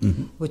Carmody,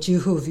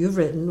 who you've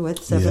written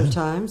with several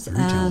times.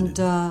 And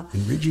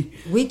Reggie.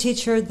 We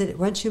teach her that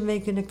once you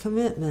make a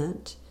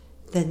commitment,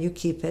 then you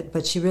keep it.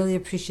 But she really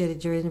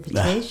appreciated your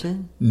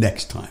invitation.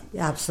 Next time.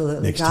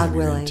 Absolutely. Next God time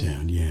willing. You're in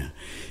town, yeah.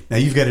 Now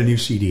you've got a new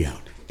CD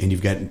out, and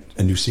you've got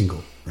a new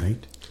single,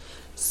 right?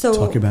 So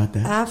talk about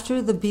that. After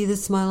the Be the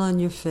Smile on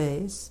Your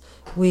Face,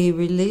 we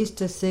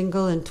released a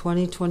single in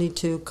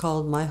 2022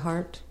 called My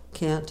Heart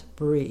Can't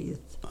Breathe.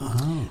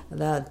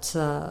 That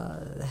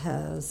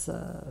has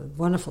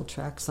wonderful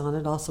tracks on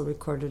it, also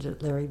recorded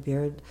at Larry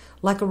Beard.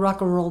 Like a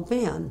Rock and Roll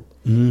Band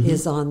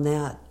is on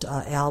that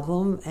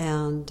album,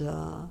 and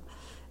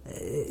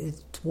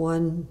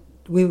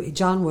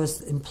John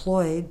was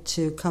employed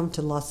to come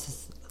to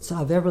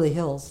Beverly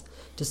Hills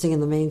to sing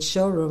in the main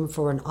showroom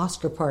for an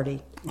Oscar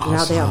party. Awesome.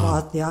 Now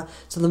they have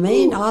so the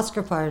main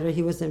Oscar party,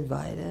 he was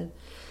invited.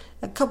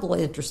 A couple of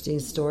interesting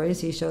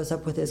stories. He shows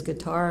up with his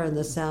guitar, and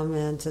the sound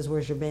man says,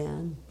 "Where's your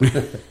band?"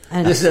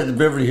 And this is at the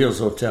Beverly Hills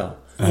Hotel.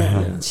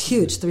 It's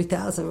huge,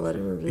 3,000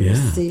 whatever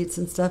seats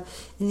and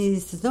stuff. And he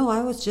says, "No,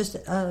 I was just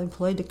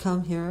employed to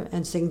come here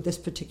and sing this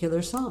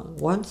particular song,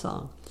 one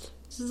song."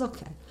 He says,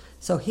 "Okay."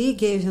 So he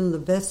gave him the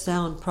best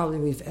sound probably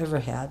we've ever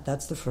had.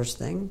 That's the first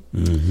thing.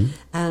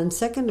 And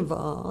second of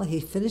all, he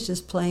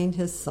finishes playing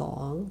his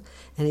song,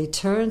 and he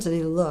turns and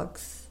he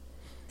looks,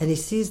 and he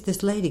sees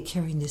this lady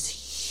carrying this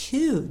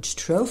huge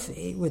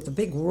trophy with a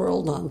big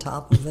world on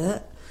top of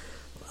it.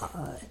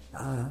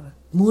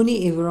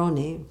 Muni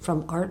Ivroni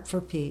from Art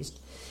for Peace.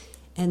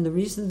 And the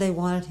reason they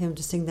wanted him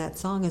to sing that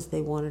song is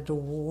they wanted to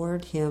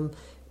award him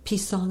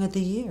Peace Song of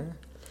the Year.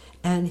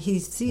 And he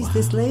sees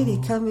this lady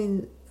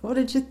coming. What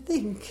did you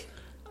think?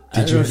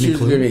 I don't know if she was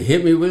going to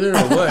hit me with it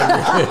or what.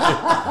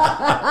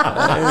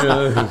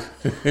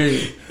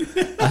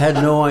 I had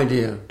no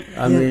idea.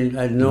 I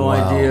had no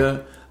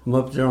idea. I'm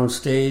up there on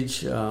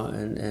stage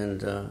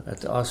and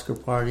at the Oscar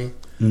party,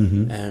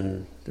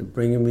 and they're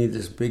bringing me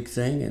this big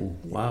thing,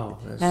 and wow.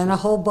 And a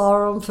whole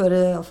ballroom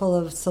full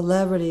of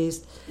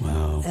celebrities.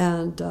 Wow.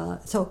 And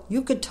so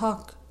you could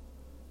talk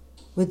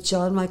with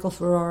John Michael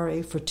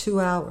Ferrari for 2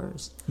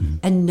 hours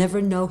and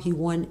never know he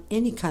won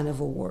any kind of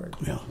award.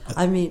 Yeah.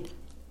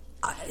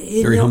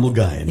 Very humble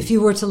guy. If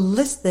you were to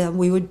list them,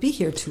 we would be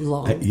here too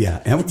long. And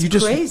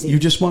it's crazy. You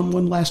just won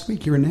one last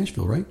week here in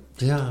Nashville, right?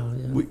 Yeah.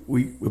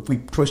 If we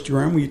twist your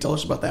arm, will you tell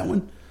us about that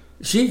one?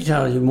 She can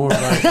tell you more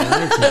about it than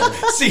I can.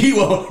 See, he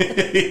won't.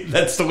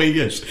 That's the way it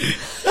is.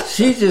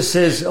 She just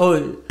says,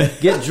 "Oh,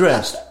 get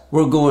dressed.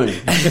 We're going."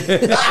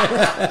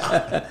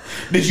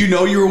 Did you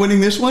know you were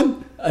winning this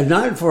one?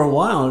 Not for a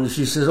while. And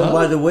she says, "Oh,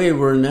 by the way,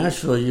 we're in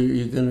Nashville.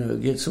 You're going to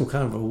get some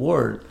kind of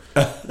award."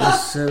 I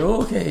said,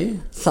 "Okay."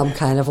 Some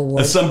kind of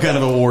award. Some kind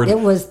of award. It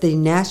was the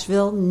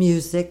Nashville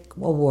Music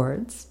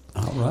Awards.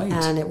 All right.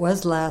 And it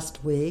was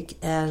last week,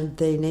 and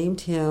they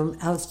named him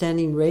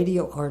Outstanding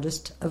Radio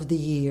Artist of the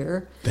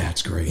Year.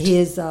 That's great. He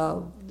is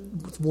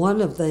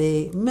one of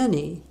the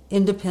many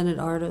independent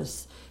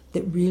artists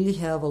that really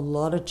have a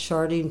lot of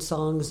charting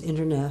songs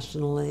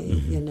internationally.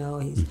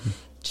 He's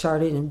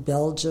charting in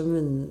Belgium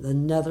and the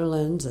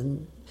Netherlands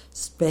and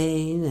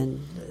Spain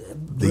and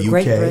the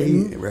Great UK,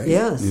 Britain. right?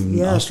 Yes,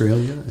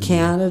 Australia,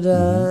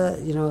 Canada.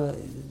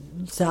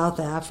 South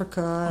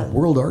Africa. A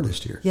world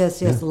artist here.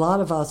 Yes, a lot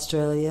of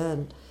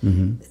Australia,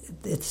 and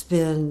it's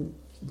been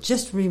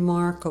just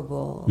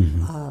remarkable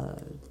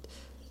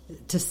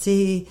to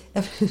see.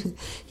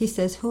 He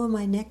says, "Who am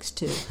I next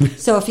to?"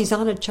 So if he's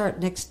on a chart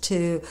next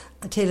to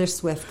Taylor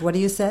Swift, what do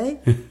you say?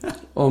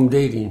 Oh, I'm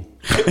dating.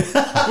 He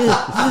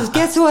says,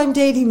 "Guess who I'm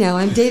dating now?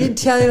 I'm dating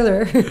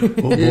Taylor."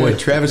 Oh boy,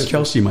 Travis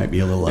Kelce might be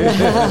a little like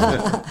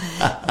that.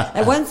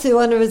 And once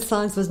one of his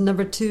songs was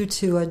number 2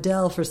 to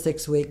Adele for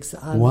 6 weeks.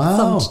 On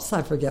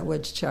I forget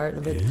which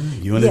chart. But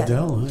you and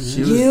Adele. Huh?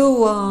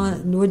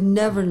 You would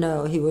never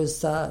know. He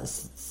was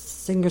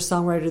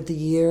Singer-Songwriter of the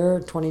Year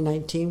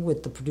 2019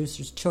 with the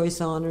Producer's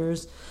Choice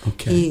Honors.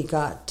 Okay. He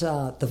got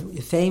the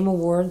Fame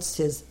Awards.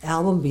 His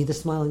album, Be the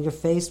Smile on Your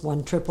Face,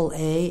 won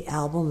AAA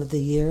Album of the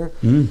Year.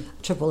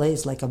 AAA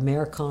is like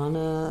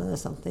Americana or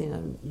something. I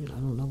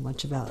don't know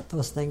much about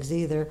those things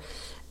either.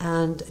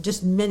 And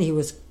just many. He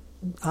was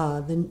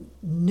the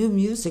New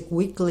Music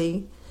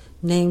Weekly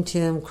named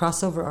him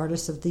Crossover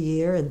Artist of the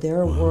Year in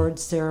their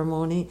awards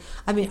ceremony.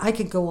 I mean, I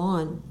could go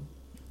on,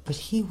 but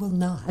he will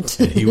not.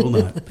 He will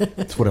not.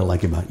 That's what I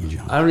like about you,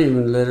 John. I don't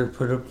even let her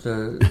put up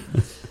the...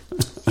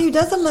 He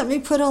doesn't let me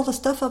put all the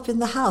stuff up in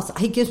the house.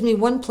 He gives me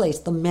one place,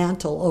 the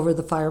mantle over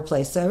the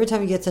fireplace. So every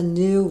time he gets a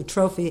new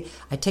trophy,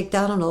 I take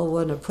down an old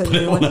one and put a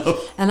new one.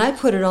 And I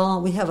put it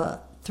all. We have a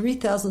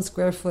 3,000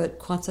 square foot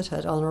Quonset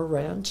hut on our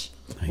ranch.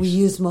 Nice. We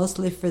use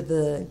mostly for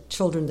the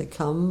children that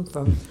come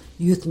from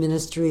youth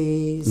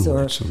ministries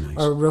or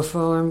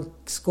reform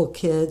school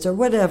kids or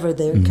whatever.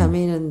 They're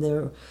coming and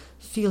they're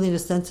feeling a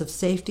sense of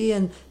safety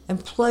and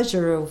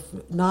pleasure of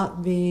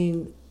not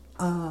being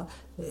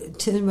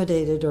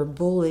intimidated or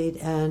bullied,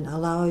 and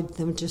allowing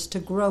them just to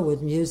grow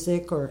with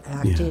music or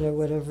acting or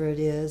whatever it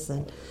is.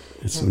 And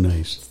it's so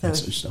nice.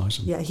 That's just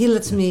awesome. Yeah, he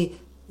lets me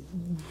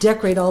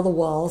decorate all the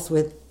walls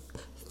with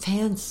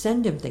fans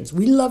send him things.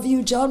 We love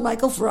you, John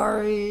Michael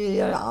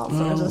Ferrari. All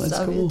sorts of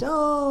stuff. Cool.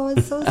 Oh,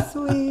 it's so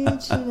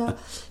sweet,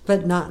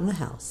 But not in the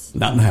house.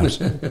 Not in the house.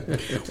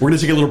 We're going to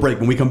take a little break.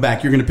 When we come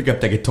back, you're going to pick up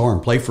that guitar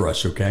and play for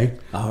us, okay?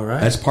 All right.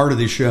 That's part of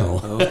this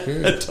show.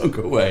 Okay. Don't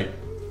go away.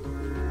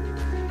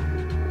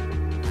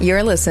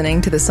 You're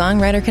listening to the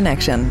Songwriter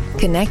Connection,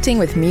 connecting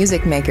with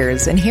music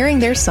makers and hearing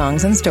their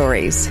songs and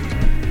stories.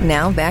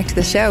 Now back to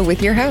the show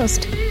with your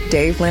host,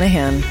 Dave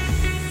Linehan.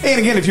 And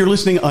again, if you're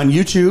listening on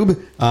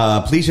YouTube,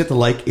 please hit the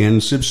like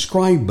and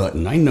subscribe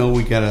button. I know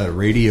we got a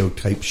radio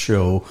type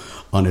show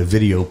on a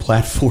video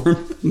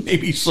platform,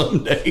 maybe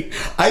someday.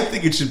 I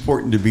think it's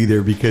important to be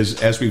there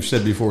because, as we've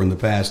said before in the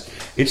past,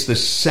 it's the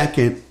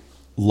second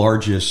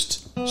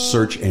largest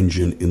search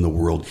engine in the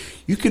world.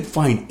 You could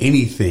find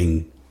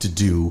anything to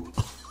do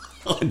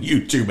on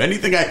YouTube.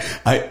 Anything.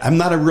 I'm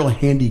not a real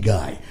handy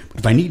guy, but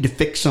if I need to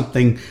fix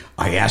something,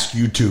 I ask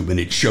YouTube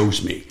and it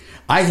shows me.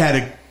 I had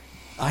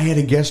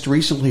a guest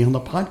recently on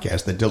the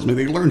podcast that tells me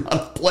they learned how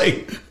to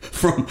play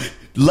from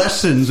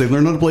lessons. They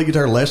learn how to play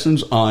guitar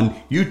lessons on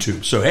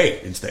YouTube. So, hey,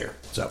 it's there.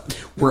 So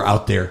we're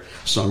out there.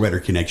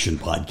 Songwriter Connection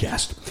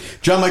podcast.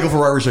 John Michael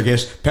Ferrari is our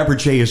guest. Pepper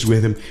J is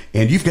with him.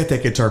 And you've got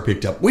that guitar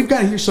picked up. We've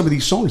got to hear some of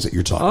these songs that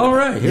you're talking about. All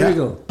right, here we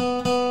go.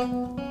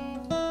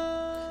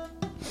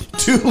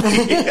 Too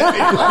late.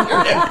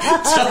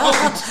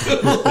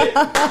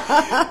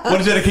 Want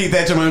to dedicate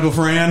that to my Uncle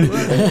Fran?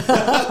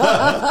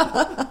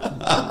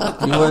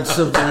 You want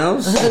something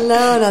else?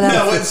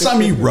 No, it's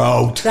something he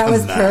wrote. That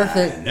was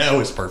perfect. No,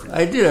 it's perfect.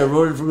 I did. I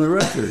wrote it from the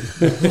record.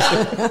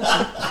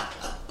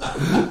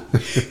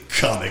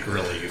 Comic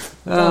relief.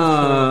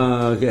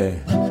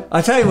 Okay.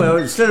 I'll tell you what,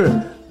 instead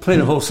of playing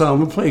a whole song,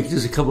 we'll play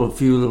just a couple of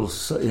few little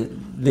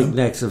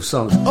knickknacks of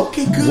songs.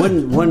 Okay,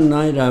 good. One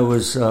night I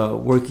was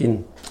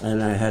working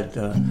and I had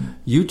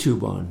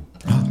YouTube on,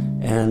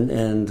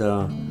 and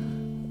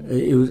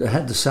I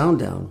had the sound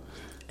down,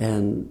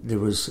 and there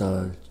was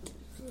Fred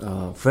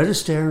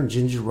Astaire and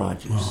Ginger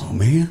Rogers. Oh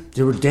man!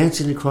 They were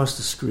dancing across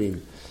the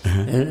screen,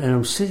 and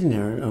I'm sitting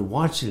there and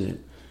watching it.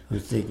 I'm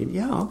thinking,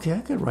 yeah, okay,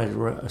 I could write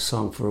a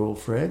song for old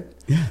Fred.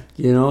 Yeah.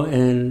 You know,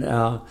 and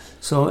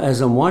so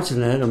as I'm watching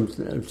that, I'm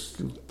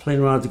playing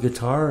around with the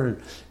guitar,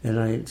 and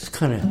I just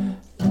kind of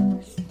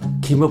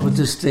came up with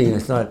this thing. I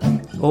thought,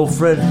 old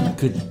Fred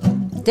could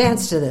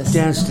dance to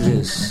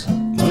this.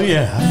 Oh,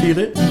 yeah, I feel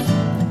it.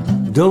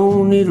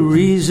 Don't need a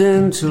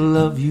reason to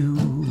love you.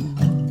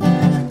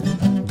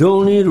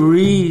 Don't need a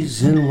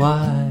reason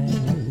why.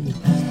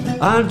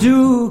 I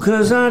do,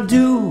 'cause I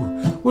do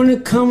when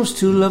it comes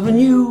to loving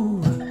you.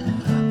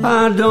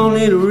 I don't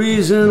need a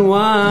reason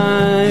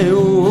why.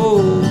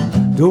 Oh,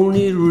 don't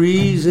need a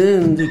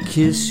reason to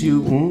kiss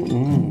you.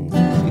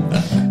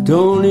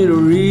 Don't need a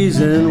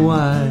reason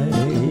why.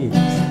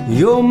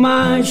 You're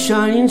my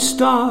shining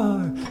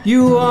star.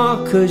 You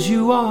are 'cause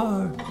you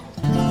are.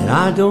 And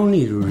I don't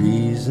need a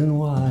reason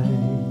why.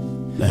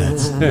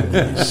 That's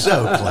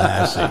so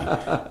classy.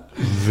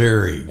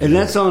 Very good. And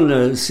that's on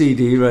the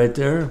CD right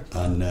there.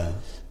 On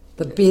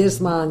The Be a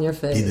Smile on Your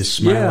Face. the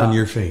smile on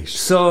your face.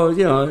 So,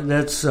 you know,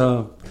 that's...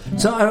 so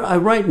I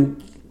write...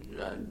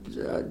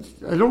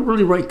 I don't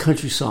really write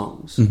country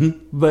songs.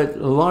 But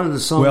a lot of the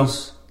songs... Well,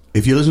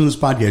 if you listen to this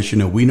podcast, you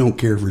know we don't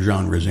care for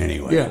genres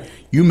anyway. Yeah.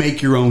 You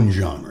make your own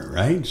genre,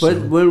 right?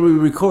 But when we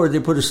record, they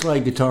put a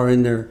slide guitar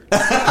in there.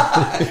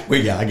 Well,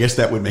 yeah, I guess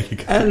that would make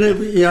it. And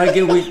we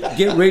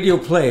get radio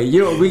play.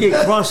 You know, we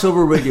get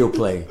crossover radio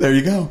play. There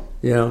you go.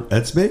 You know,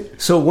 that's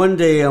big. So one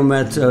day I'm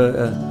at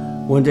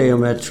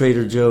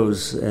Trader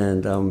Joe's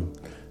and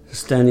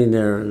standing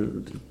there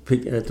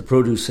at the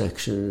produce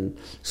section and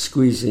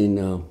squeezing.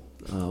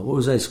 What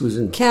was I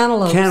squeezing?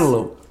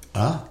 Cantaloupe.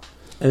 Ah.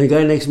 And the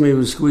guy next to me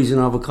was squeezing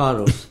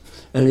avocados.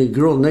 And the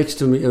girl next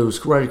to me, it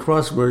was right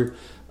across from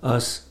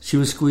us, she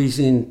was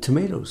squeezing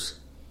tomatoes.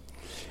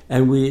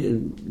 And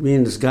me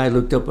and this guy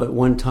looked up at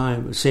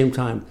the same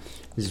time,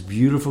 this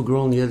beautiful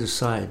girl on the other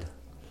side.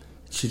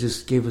 She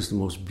just gave us the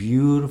most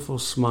beautiful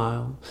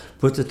smile,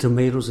 put the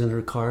tomatoes in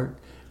her cart,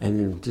 and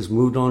then just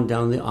moved on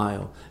down the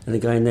aisle. And the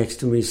guy next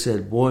to me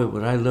said, boy,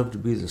 would I love to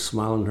be the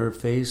smile on her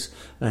face.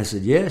 And I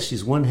said, yeah,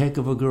 she's one heck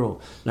of a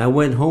girl. And I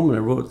went home and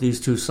I wrote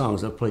these two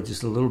songs. I'll play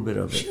just a little bit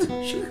of it.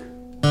 Sure.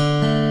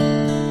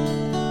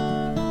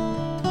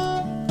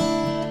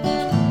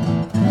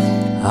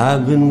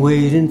 I've been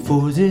waiting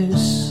for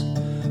this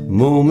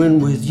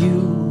moment with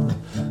you,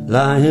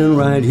 lying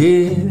right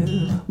here,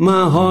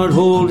 my heart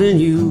holding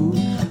you,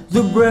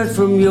 the breath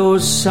from your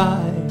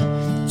side,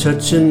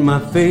 touching my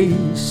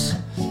face,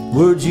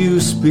 words you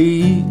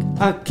speak,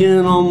 I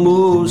can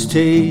almost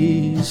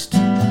taste,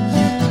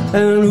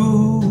 and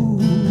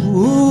ooh-wee,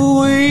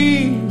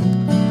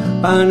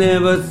 I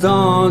never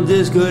thought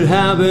this could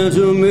happen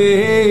to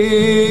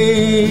me.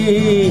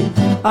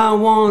 I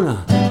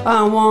wanna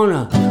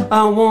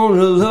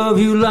love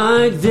you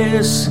like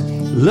this,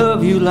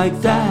 love you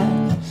like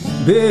that,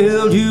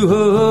 build you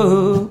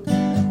up,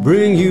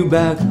 bring you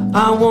back.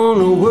 I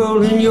want a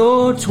world in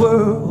your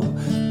twirl,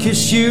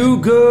 kiss you,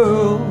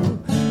 girl,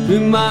 be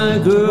my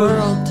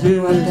girl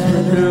to a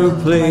better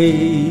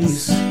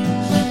place.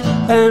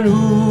 And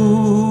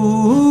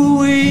ooh-wee,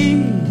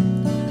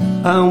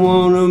 I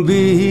wanna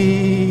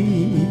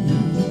be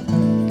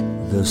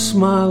the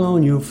smile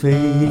on your face.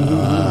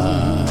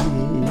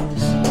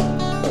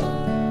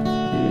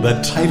 The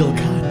title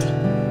cut.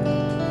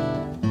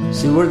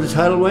 See where the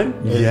title went?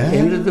 Yeah.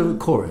 Into the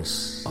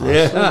chorus. Awesome.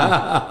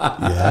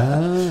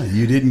 Yeah.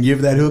 You didn't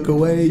give that hook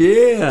away.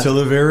 Yeah. Till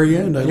the very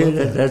end. I love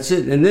that. That's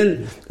it. And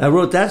then I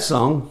wrote that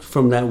song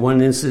from that one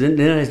incident.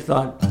 And then I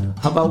thought,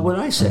 how about what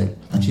I said?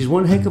 She's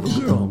one heck of a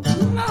girl.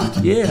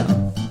 Yeah.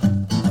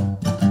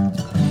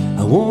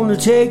 I want to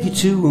take you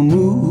to a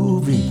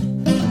movie.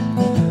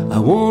 I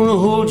want to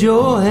hold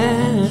your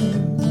hand.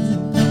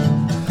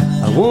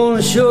 I want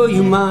to show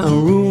you my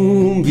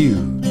room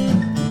view,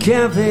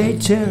 cafe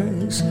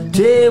terrace,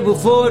 table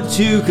for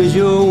two, 'cause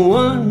you're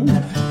one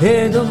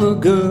heck of a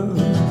girl,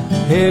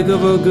 heck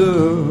of a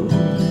girl.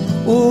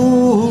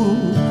 Ooh,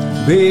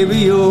 baby,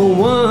 you're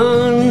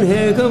one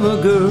heck of a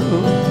girl,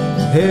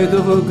 heck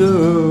of a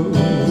girl.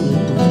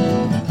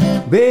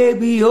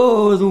 baby,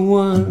 you're the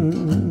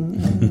one.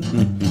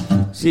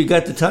 So you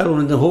got the title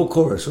and the whole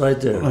chorus right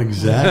there.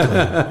 Exactly.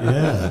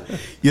 Yeah.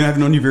 You know, I've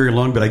known you very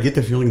long, but I get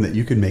the feeling that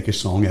you can make a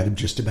song out of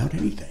just about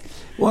anything.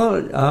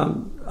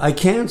 Well, I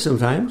can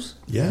sometimes.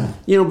 Yeah.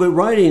 You know, but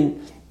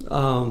writing,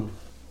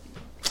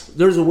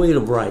 there's a way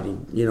of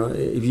writing. You know,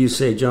 if you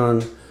say,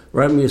 John,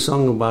 write me a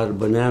song about a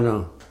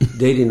banana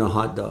dating a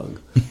hot dog.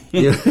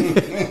 You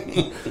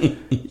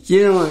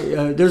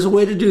know, there's a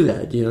way to do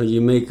that. You know,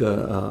 you make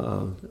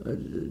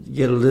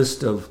get a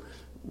list of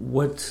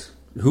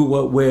who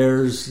what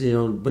wears, you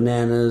know,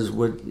 bananas,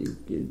 what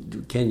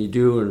can you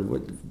do, and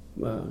what.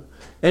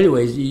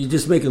 Anyways, you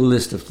just make a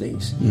list of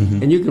things,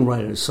 and you can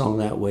write a song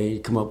that way.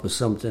 Come up with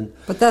something.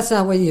 But that's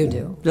not what you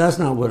do. That's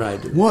not what I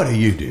do. What do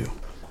you do?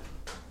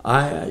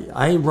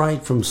 I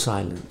write from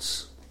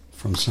silence.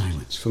 From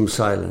silence. From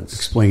silence.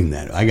 Explain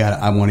that.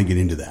 I want to get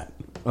into that.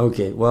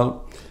 Okay.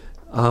 Well,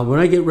 when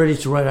I get ready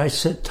to write, I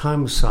set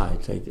time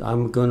aside.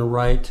 I'm going to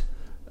write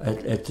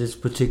at this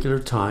particular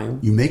time.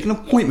 You make an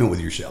appointment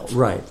with yourself.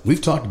 Right.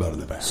 We've talked about it in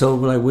the past. So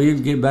when we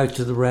get back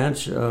to the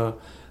ranch,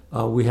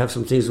 we have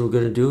some things we're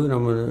going to do, and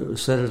I'm going to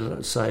set it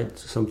aside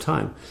some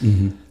time.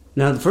 Mm-hmm.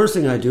 Now, the first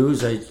thing I do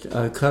is I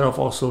cut off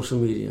all social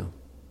media.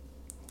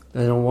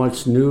 I don't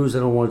watch news. I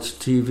don't watch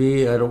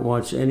TV. I don't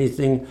watch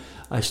anything.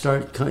 I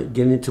start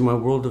getting into my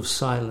world of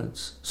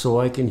silence so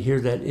I can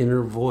hear that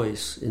inner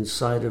voice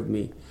inside of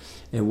me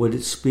and what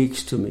it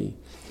speaks to me.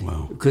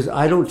 Wow. Because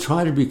I don't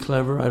try to be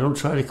clever. I don't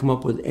try to come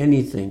up with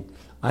anything.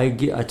 I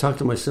talk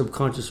to my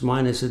subconscious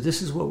mind. I said,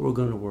 this is what we're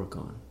going to work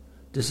on.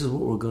 This is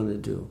what we're going to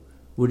do.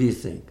 What do you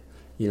think?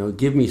 You know,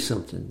 give me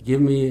something.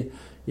 Give me,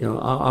 you know,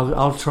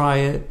 I'll try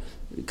it,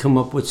 come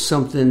up with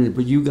something,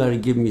 but you got to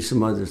give me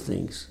some other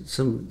things,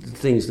 some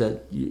things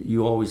that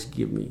you always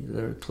give me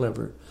that are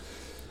clever.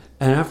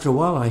 And after a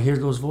while, I hear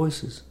those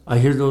voices. I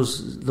hear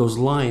those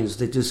lines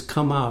that just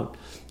come out,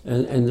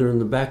 and they're in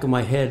the back of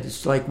my head.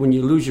 It's like when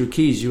you lose your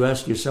keys, you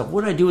ask yourself,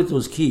 what did I do with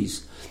those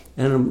keys?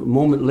 And a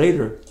moment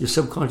later, your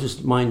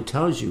subconscious mind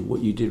tells you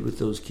what you did with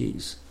those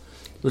keys.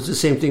 It's the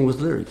same thing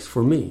with lyrics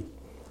for me.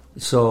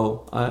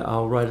 So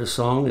I'll write a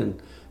song, and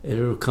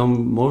it'll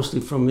come mostly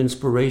from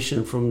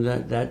inspiration from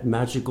that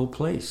magical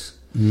place.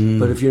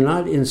 But if you're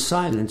not in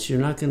silence, you're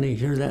not going to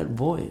hear that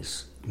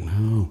voice.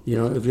 Wow. You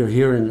know, if you're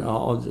hearing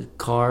all the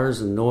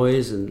cars and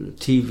noise and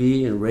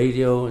TV and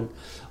radio and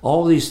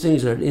all these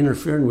things that are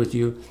interfering with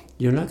you,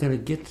 you're not going to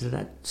get to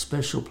that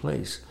special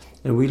place.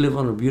 And we live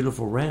on a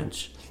beautiful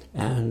ranch,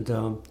 and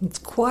it's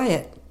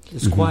quiet.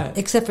 It's quiet.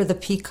 Except for the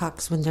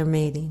peacocks when they're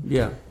mating.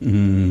 Yeah.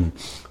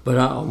 But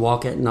I'll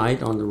walk at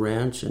night on the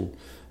ranch, and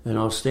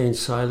I'll stay in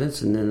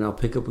silence, and then I'll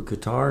pick up a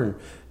guitar,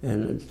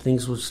 and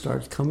things will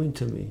start coming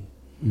to me.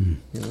 You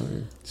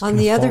know, on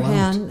the other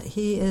hand,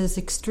 he is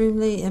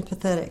extremely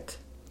empathetic.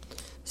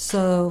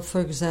 So, for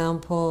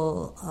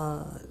example,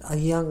 a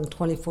young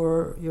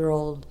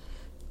 24-year-old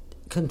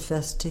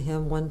confessed to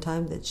him one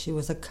time that she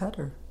was a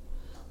cutter.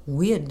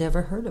 We had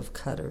never heard of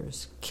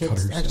cutters.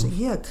 Kids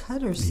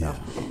cut herself.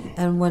 Yeah.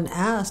 And when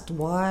asked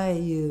why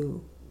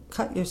you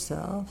cut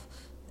yourself,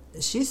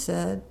 she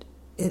said,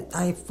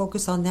 I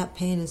focus on that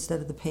pain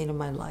instead of the pain of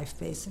my life,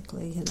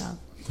 basically, you know.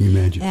 Can you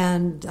imagine?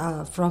 And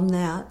from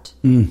that,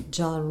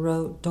 John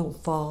wrote, "Don't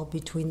fall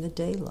between the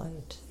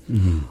daylight."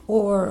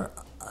 Or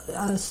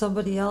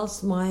somebody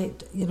else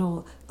might, you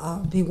know,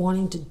 be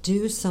wanting to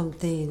do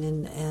something,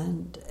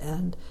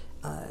 and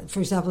for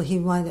example, he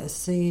might have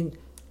seen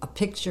a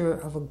picture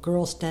of a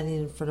girl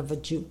standing in front of a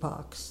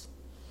jukebox,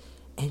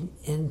 and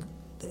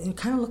it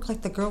kind of looked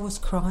like the girl was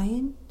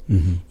crying,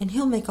 and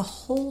he'll make a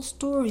whole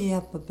story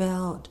up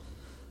about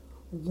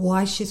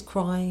why she's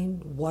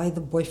crying, why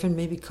the boyfriend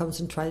maybe comes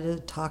and tries to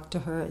talk to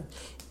her.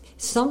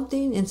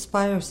 Something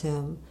inspires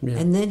him,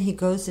 and then he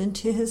goes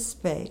into his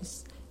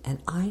space,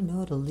 and I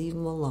know to leave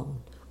him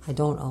alone. I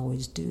don't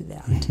always do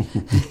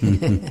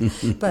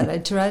that, but I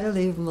try to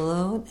leave him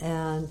alone,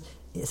 and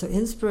so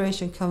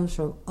inspiration comes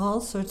from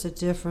all sorts of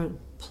different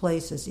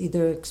places,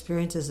 either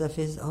experiences of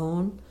his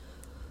own,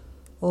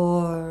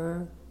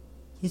 or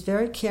he's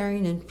very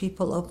caring and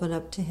people open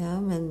up to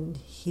him and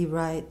he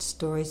writes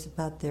stories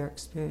about their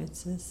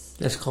experiences.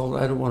 That's called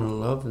I Don't Want to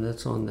Love, and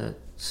that's on that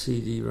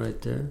CD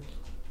right there.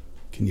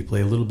 Can you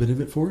play a little bit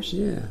of it for us?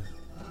 Yeah.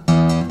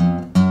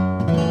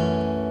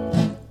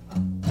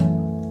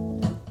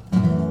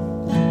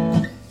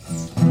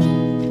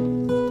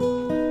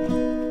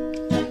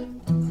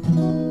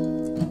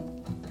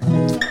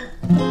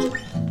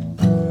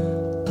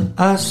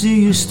 I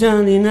see you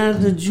standing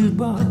at the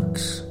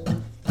jukebox,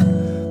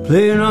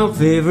 playing our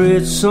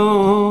favorite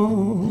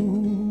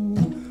song.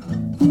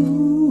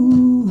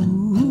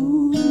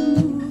 Ooh,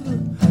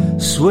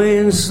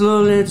 swaying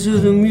slowly to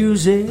the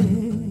music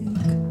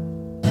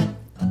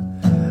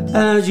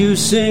as you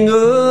sing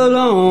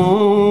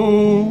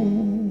along.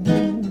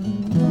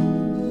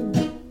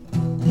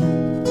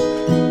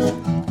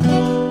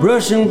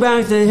 Brushing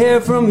back the hair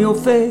from your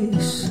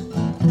face,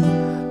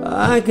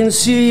 I can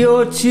see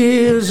your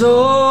tears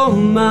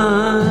on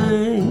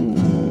mine.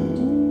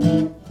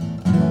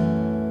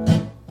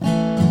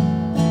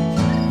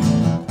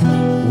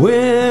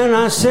 when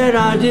I said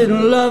I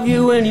didn't love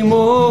you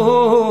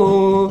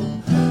anymore.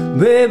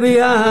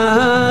 Baby,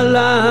 I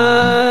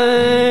lied.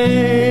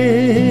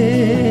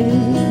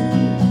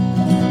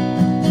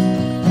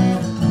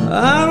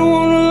 I don't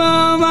want to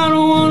love, I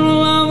don't want to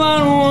love, I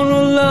don't want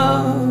to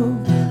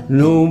love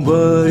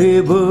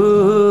nobody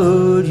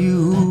but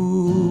you.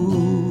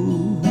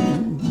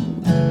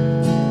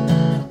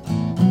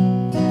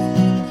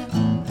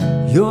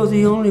 You're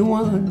the only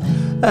one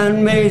that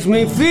makes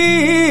me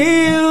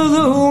feel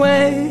the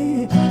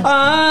way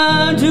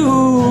I do.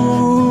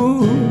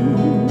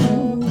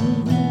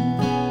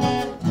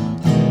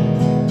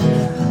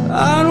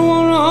 I don't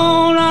want to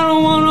hold, I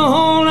don't want to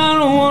hold, I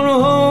don't want to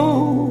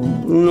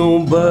hold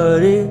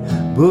nobody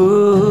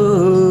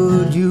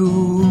but you.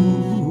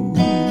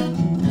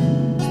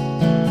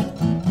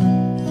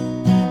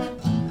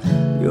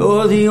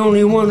 You're the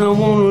only one I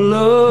want to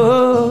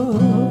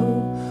love,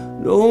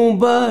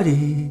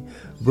 nobody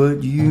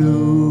but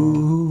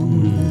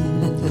you.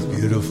 That's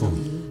beautiful.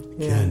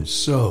 Ken,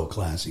 so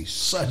classy.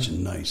 Such a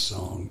nice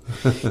song.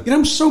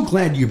 I'm so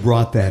glad you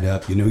brought that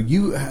up.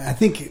 I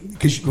think,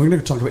 because we're going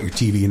to talk about your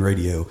TV and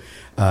radio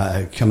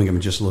coming up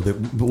in just a little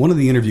bit, but one of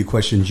the interview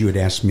questions you had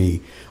asked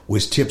me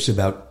was tips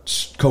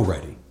about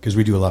co-writing, because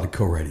we do a lot of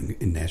co-writing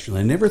in Nashville.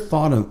 I never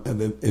thought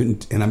of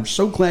it, and I'm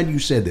so glad you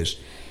said this.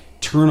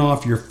 Turn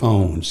off your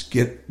phones.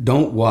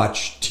 Don't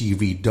watch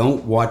TV.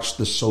 Don't watch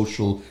the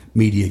social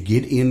media.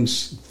 Get in,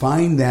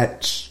 find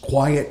that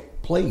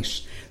quiet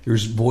place.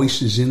 There's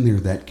voices in there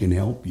that can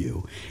help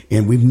you.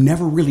 And we've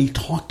never really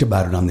talked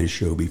about it on this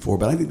show before,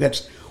 but I think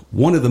that's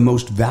one of the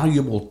most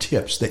valuable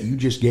tips that you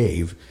just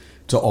gave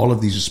to all of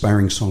these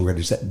aspiring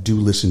songwriters that do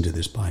listen to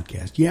this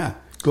podcast. Yeah,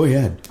 go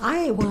ahead.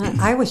 I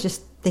was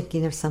just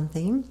thinking of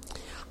something.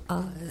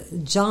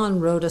 John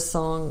wrote a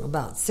song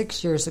about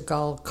 6 years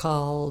ago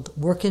called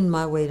Working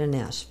My Way to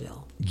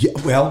Nashville. Yeah,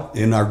 well,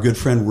 and our good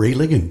friend Ray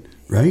Ligon,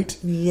 right?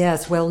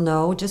 Yes, well,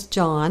 no, just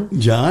John.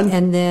 John?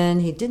 And then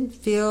he didn't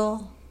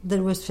feel that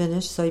it was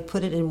finished, so he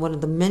put it in one of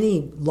the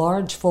many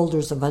large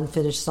folders of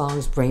unfinished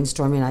songs,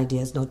 brainstorming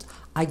ideas, notes.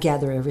 I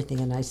gather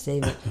everything and I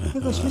save it. He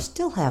goes, you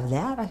still have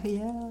that?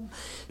 Yeah.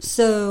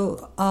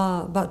 So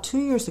about 2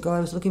 years ago, I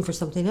was looking for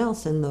something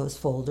else in those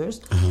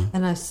folders,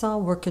 and I saw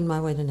Working My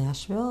Way to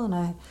Nashville, and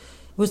it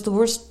was the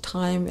worst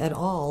time at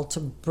all to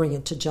bring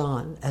it to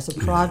John as a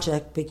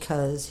project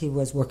because he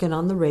was working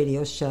on the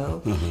radio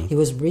show. He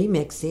was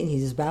remixing.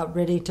 He was about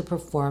ready to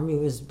perform. He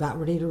was about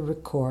ready to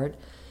record.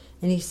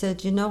 And he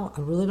said, I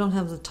really don't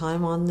have the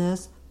time on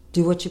this.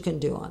 Do what you can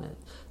do on it.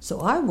 So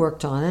I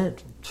worked on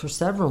it for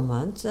several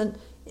months. And,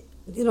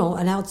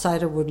 an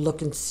outsider would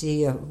look and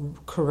see a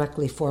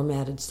correctly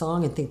formatted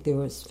song and think it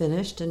was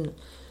finished. And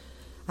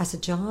I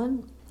said,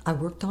 John, I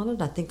worked on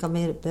it. I think I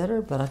made it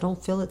better, but I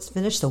don't feel it's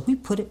finished. So we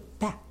put it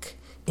back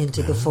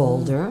into the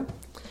folder.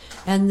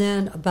 And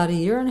then about a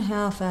year and a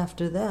half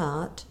after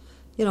that,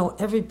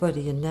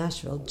 everybody in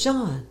Nashville,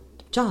 John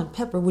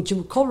Pepper, would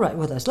you co-write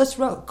with us? Let's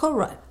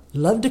co-write.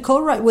 Love to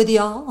co-write with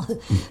y'all.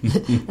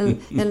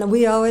 and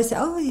we always say,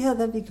 oh, yeah,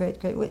 that'd be great.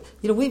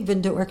 We've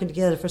been working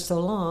together for so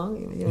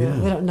long.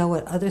 We don't know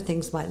what other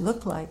things might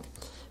look like.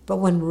 But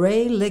when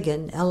Ray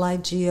Ligon,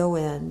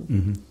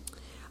 Ligon,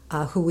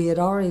 who we had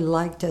already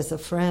liked as a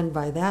friend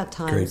by that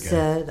time,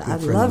 said,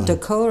 I'd love to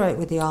co-write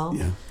with y'all,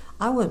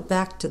 I went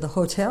back to the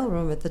hotel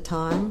room at the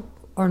time,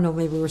 or no,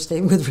 maybe we were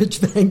staying with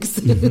Rich Banks,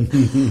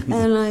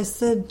 and I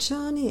said,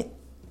 Johnny,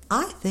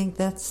 I think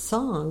that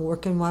song,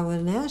 Working My Way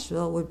to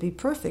Nashville, would be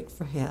perfect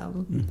for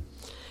him.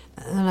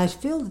 And I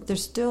feel that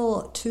there's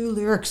still 2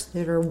 lyrics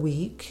that are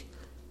weak,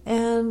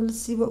 and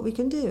let's see what we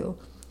can do.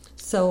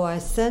 So I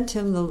sent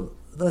him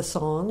the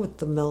song with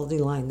the melody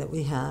line that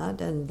we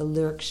had and the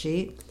lyric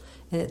sheet,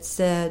 and it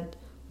said,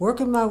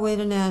 Working My Way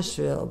to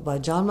Nashville by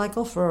John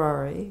Michael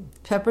Ferrari,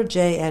 Pepper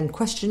J, and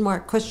Ray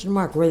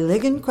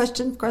Ligon, ?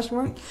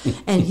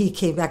 And he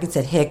came back and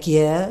said, heck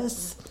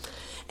yes.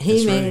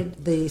 He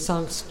made the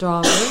song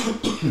stronger.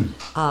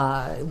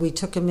 We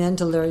took him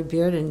into Larry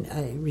Beard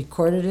and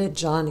recorded it.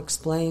 John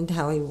explained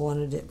how he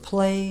wanted it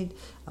played.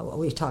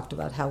 We talked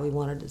about how we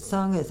wanted it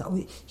sung.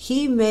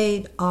 He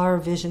made our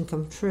vision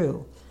come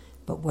true.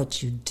 But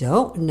what you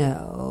don't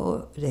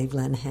know, Dave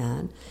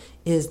Lenihan,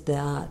 is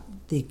that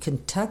the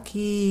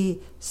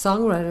Kentucky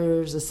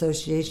Songwriters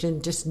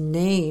Association just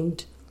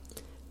named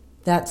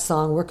that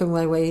song, Working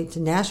My Way to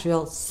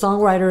Nashville,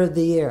 Songwriter of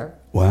the Year.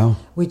 Wow.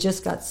 We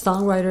just got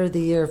Songwriter of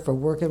the Year for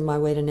Working My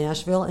Way to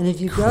Nashville. And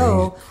if you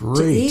go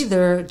to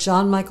either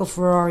John Michael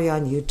Ferrari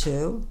on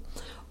YouTube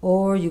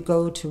or you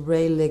go to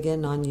Ray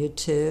Ligon on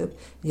YouTube,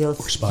 you'll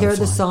hear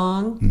the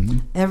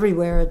song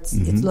everywhere. It's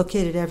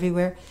located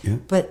everywhere. Yeah.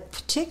 But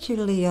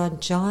particularly on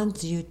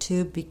John's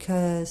YouTube,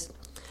 because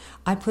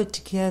I put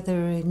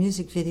together a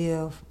music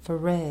video for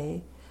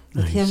Ray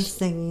with him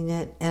singing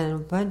it and a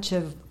bunch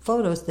of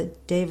photos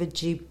that David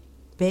G.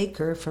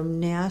 Baker from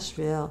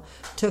Nashville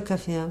took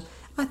of him.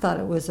 I thought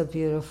it was a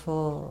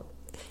beautiful,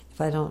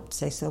 if I don't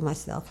say so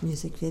myself,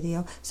 music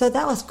video. So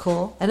that was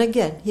cool. And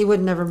again, he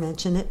would never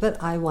mention it,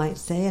 but I might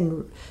say,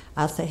 and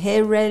I'll say,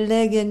 hey, Ray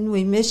Ligon,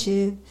 we miss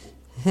you.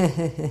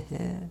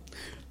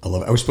 I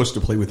love it. I was supposed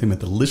to play with him at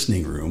the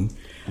listening room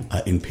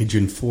in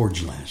Pigeon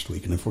Forge last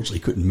week, and unfortunately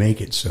couldn't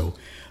make it. So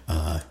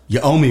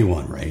you owe me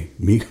one, Ray.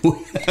 We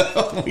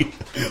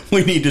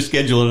need to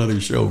schedule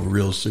another show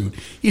real soon.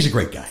 He's a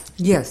great guy.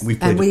 Yes,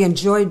 and we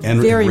enjoyed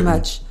very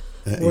much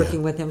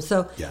working with him.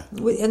 So, yeah.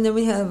 And then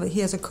he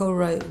has a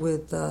co-write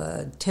with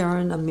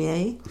Taryn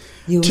Amay.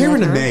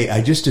 Taryn Amay,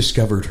 I just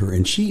discovered her,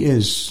 and she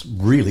is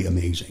really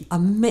amazing.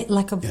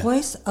 Like a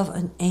voice of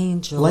an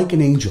angel. Like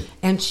an angel.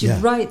 And she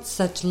writes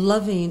such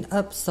loving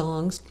up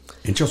songs.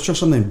 And she'll show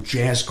some of them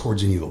jazz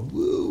chords, and you go,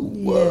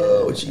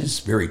 whoa. Yeah.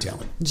 She's very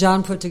talented.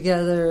 John put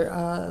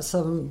together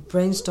some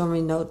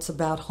brainstorming notes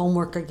about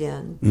Homework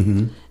Again.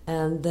 Mm-hmm.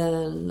 And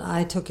then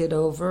I took it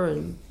over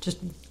and just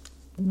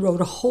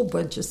wrote a whole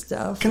bunch of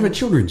stuff. Kind of a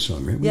children's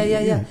song, right?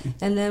 Yeah.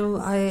 And then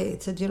I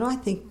said, I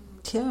think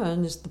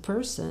Taryn is the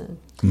person.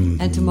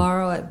 Mm-hmm. And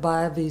tomorrow at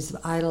Bobby's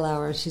Idol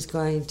Hour, she's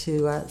going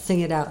to sing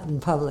it out in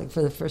public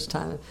for the first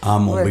time.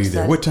 I'm going to be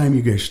there. What time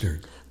you guys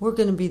start? We're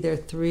going to be there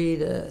 3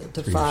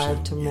 to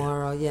 5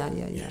 tomorrow. Yeah.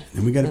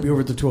 And we got to be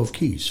over at the 12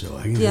 Keys, so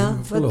I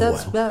for a little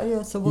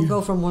while. So we'll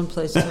go from one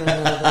place to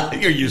another.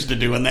 You're used to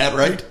doing that,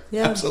 right?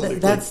 Yeah, absolutely.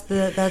 That's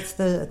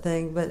the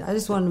thing. But I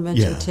just wanted to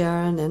mention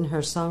Taryn and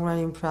her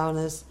songwriting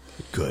prowess.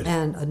 Good.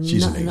 And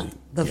she's amazing.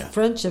 The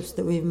friendships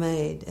that we've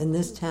made in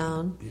this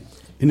town. Yeah.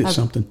 Isn't it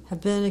something?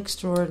 Have been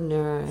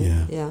extraordinary.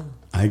 Yeah.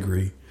 I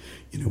agree.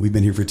 We've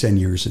been here for 10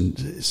 years,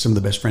 and some of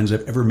the best friends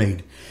I've ever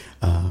made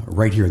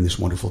right here in this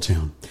wonderful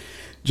town.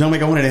 John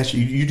Mike, I wanted to ask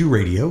you, you do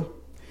radio.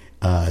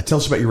 Tell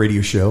us about your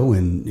radio show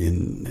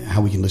and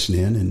how we can listen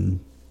in. And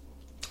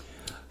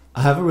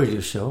I have a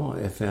radio show,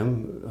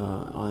 FM,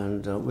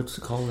 on, what's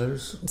it called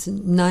theirs? It's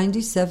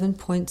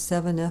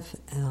 97.7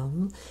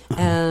 FM.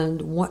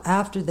 And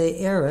after they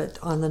air it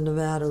on the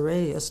Nevada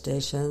radio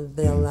station,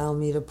 they allow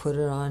me to put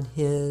it on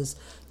his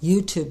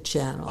YouTube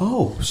channel.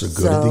 Oh, so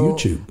go to the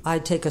YouTube. I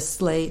take a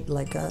slate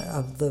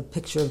of the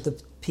picture of the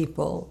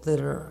people that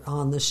are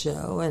on the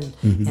show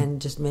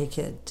and just make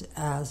it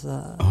as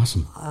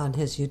awesome on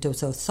his YouTube.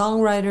 So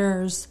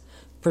songwriters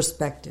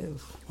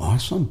perspective.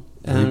 Awesome.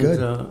 Very good.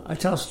 I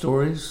tell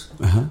stories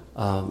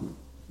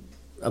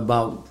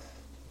about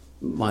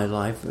my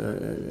life,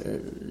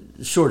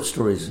 short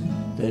stories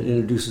that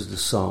introduces the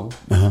song,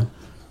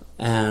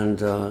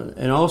 and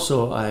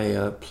also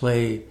I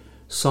play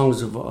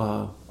songs of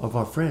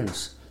our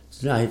friends.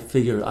 So I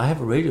figure I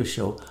have a radio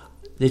show.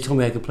 They told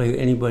me I could play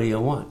anybody I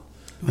want.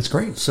 That's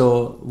great.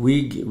 So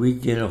we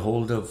get a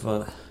hold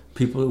of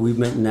people that we've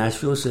met in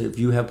Nashville. So if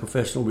you have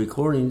professional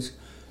recordings,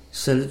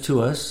 send it to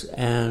us,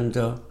 and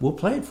we'll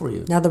play it for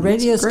you. Now, the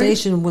radio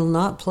station will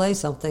not play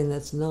something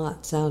that's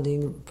not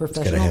sounding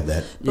professional. It's got to have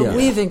that. But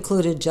we've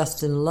included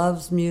Justin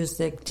Love's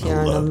music,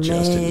 Taryn May's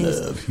Justin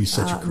Love. He's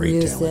such a great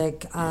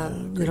music.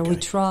 Talent. We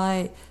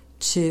try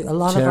to a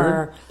lot of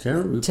our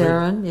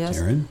Taryn, yes,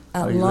 Taryn.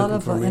 A lot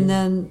of, and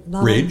then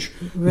Ridge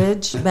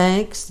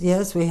Banks,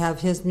 yes, we have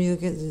his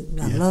music.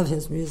 I love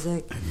his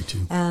music. I do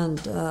too.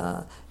 And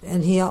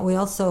we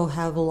also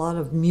have a lot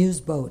of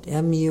Museboat,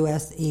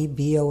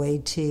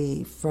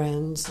 Museboat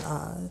friends,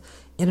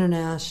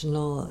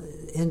 international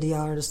indie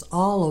artists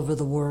all over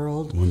the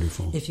world.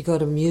 Wonderful. If you go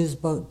to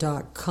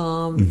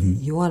museboat.com,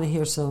 you want to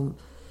hear some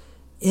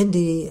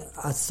indie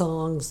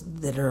songs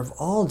that are of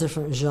all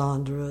different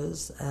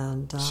genres,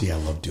 and see, I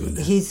love doing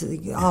that. He's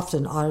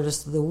often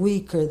Artist of the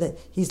Week, or that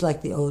he's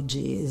like the OG,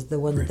 is the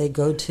one that they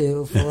go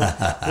to for,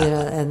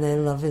 and they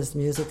love his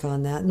music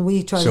on that. And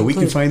we try. So we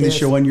can find this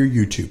show on your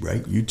YouTube,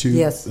 right? YouTube,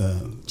 yes.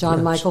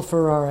 John Michael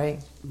Ferrari,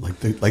 like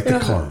the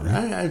car.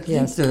 Right? I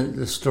think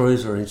the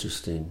stories are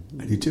interesting.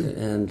 I do too,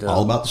 and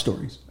all about the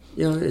stories.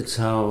 It's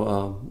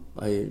how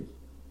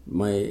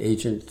my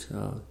agent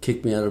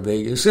kicked me out of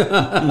Vegas.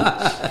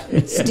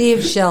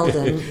 Steve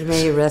Sheldon,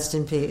 may he rest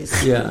in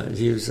peace. Yeah,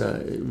 he was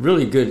a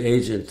really good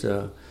agent.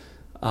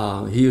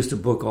 He used to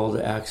book all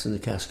the acts in the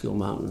Catskill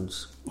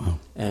Mountains. Wow.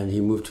 And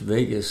he moved to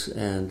Vegas,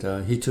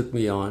 and he took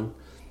me on.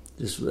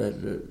 This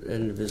at the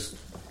end of his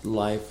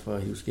life,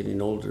 he was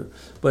getting older.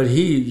 But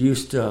he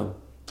used to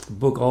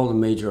book all the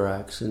major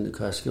acts in the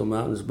Catskill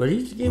Mountains. But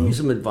he gave me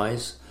some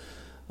advice.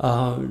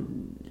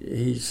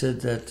 He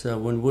said that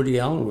when Woody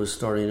Allen was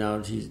starting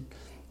out,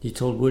 he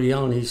told Woody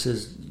Allen, he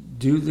says,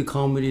 do the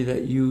comedy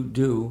that you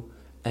do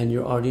and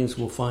your audience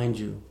will find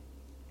you.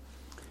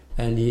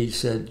 And he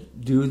said,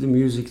 do the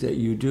music that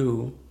you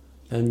do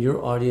and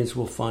your audience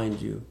will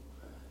find you.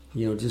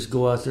 Just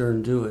go out there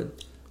and do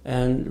it.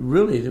 And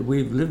really,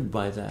 we've lived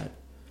by that.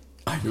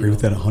 I agree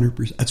with that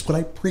 100%. That's what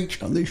I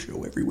preach on this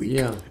show every week.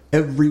 Yeah.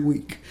 Every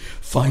week.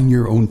 Find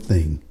your own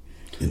thing.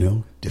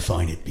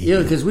 Define it.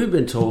 Because we've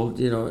been told,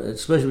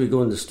 especially we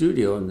go in the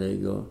studio and they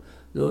go,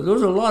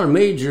 those are a lot of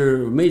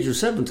major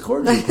seventh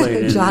chords you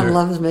played in. John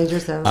loves major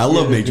sevenths. I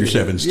love major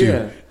sevenths too.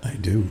 Yeah. I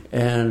do.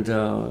 And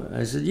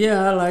I said,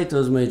 I like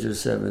those major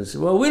sevenths.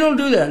 Well, we don't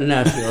do that in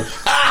Nashville.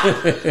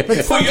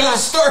 But We gotta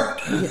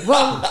start.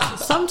 well,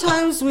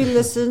 sometimes we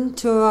listen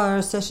to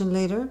our session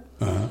later,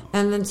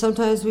 and then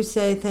sometimes we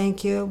say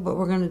thank you, but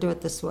we're going to do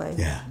it this way.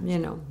 Yeah.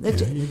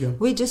 There you go.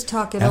 We just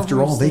talk it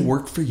After over. all, they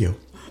work for you.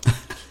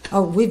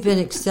 Oh, we've been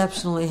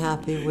exceptionally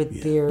happy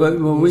with beer. But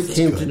when we music.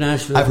 came to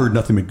Nashville, I've heard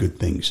nothing but good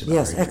things about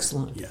Yes, radio.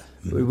 excellent. Yeah.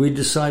 we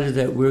decided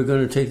that we were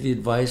going to take the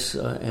advice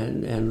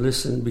and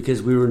listen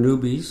because we were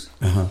newbies.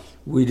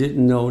 We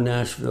didn't know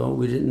Nashville.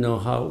 We didn't know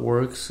how it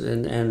works,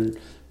 and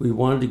we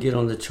wanted to get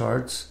on the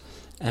charts.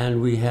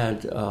 And we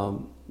had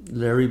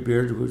Larry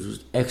Beard, which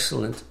was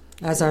excellent.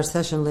 As our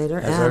session leader.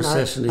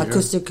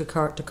 Acoustic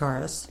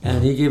guitarist.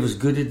 And he gave us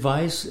good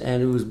advice,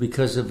 and it was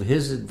because of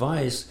his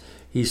advice,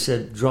 he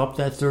said, drop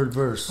that third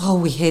verse. Oh,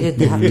 we hated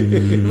that.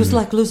 It was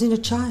like losing a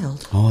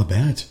child. Oh, I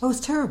bet. Oh, it was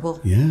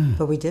terrible. Yeah.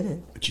 But we did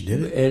it. But you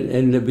did it.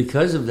 And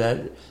because of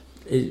that,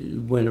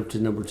 it went up to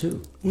number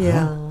 2.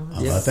 Yeah.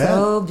 How about that?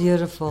 So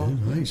beautiful.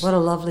 Yeah, nice. What a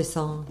lovely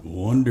song.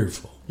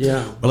 Wonderful.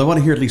 Yeah. Well, I want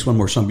to hear at least one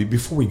more song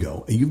before we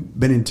go. You've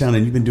been in town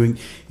and you've been doing,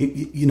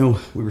 we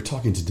were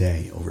talking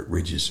today over at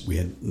Ridges. We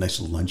had a nice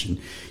little lunch, and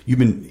you've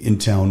been in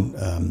town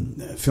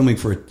filming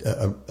for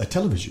a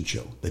television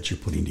show that you're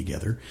putting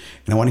together.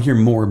 And I want to hear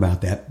more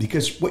about that,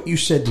 because what you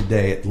said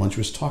today at lunch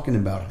was talking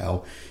about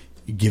how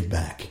you give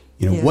back.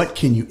 Yes. What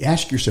can you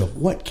ask yourself?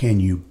 What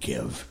can you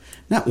give?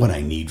 Not what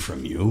I need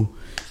from you.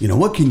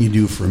 What can you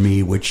do for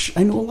me? Which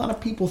I know a lot of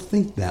people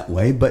think that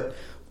way, but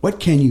what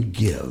can you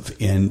give?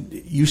 And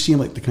you seem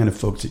like the kind of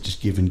folks that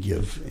just give and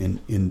give.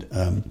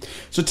 And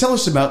so tell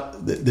us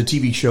about the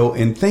TV show,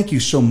 and thank you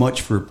so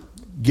much for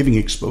giving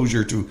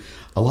exposure to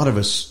a lot of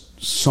us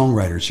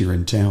songwriters here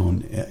in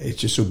town. It's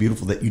just so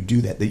beautiful that you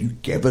do that you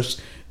give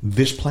us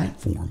this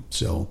platform.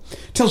 So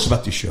tell us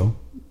about the show.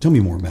 Tell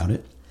me more about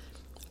it.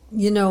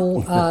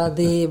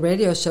 The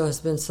radio show has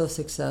been so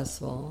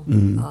successful,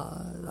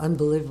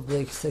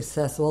 unbelievably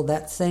successful.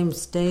 That same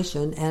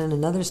station and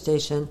another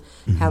station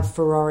have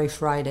Ferrari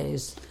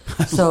Fridays.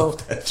 So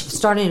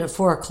starting at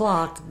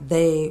 4:00,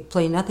 they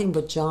play nothing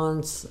but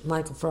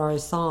Michael Ferrari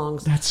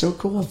songs. That's so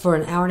cool. For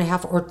an hour and a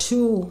half or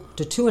 2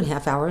 to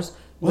 2.5 hours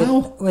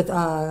with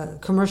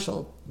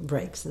commercial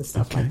breaks and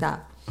stuff like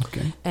that.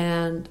 Okay.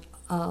 And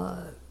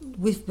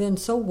we've been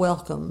so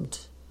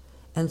welcomed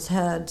and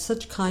had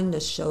such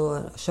kindness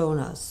shown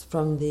us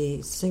from the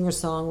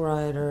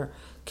singer-songwriter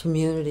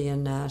community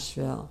in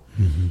Nashville.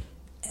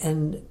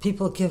 And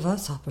people give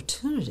us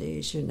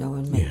opportunities,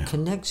 and make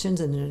connections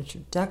and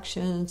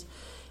introductions.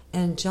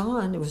 And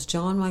it was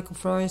John Michael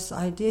Ferrari's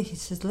idea. He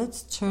says,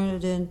 let's turn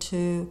it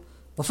into...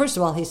 Well, first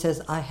of all, he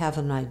says, I have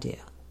an idea.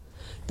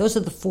 Those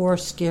are the 4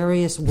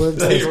 scariest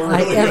words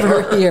I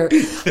ever hear.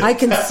 I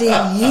can see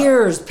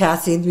years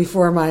passing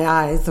before my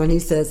eyes when he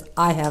says,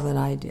 I have an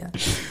idea.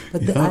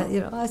 But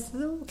I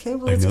said, okay,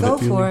 well, let's go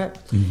for it.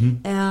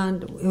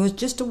 And it was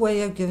just a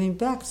way of giving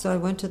back. So I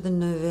went to the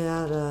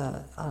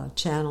Nevada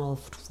channel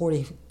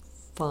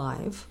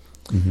 45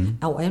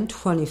 and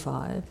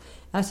 25.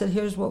 I said,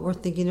 here's what we're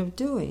thinking of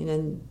doing.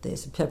 And they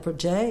said, Pepper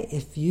J,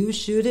 if you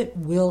shoot it,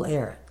 we'll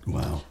air it.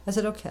 Wow. I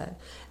said, okay.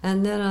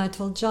 And then I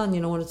told John,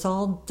 when it's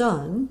all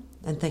done,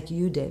 and thank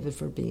you, David,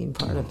 for being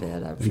part of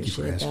it. I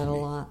appreciate that a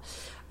lot.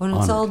 When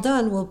it's all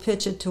done, we'll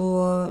pitch it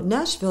to a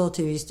Nashville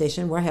TV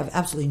station where I have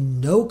absolutely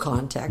no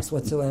contacts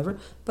whatsoever,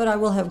 but I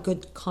will have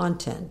good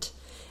content.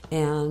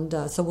 And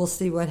so we'll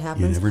see what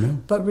happens. You never know.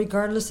 But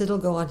regardless, it'll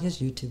go on his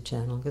YouTube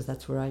channel, because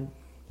that's where I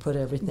put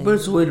everything. But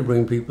it's a way to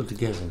bring people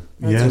together.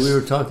 Yes. And we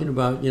were talking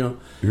about,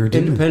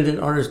 independent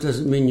artist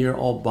doesn't mean you're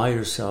all by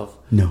yourself.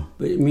 No.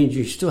 But it means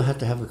you still have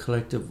to have a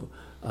collective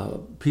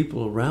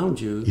people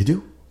around you. You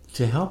do?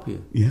 To help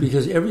you. Yeah.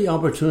 Because every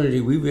opportunity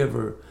we've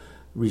ever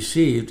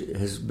received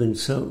has been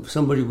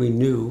somebody we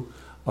knew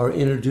or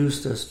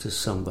introduced us to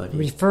somebody.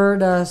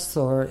 Referred us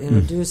or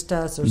introduced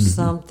us or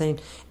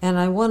something. And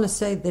I want to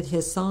say that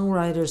his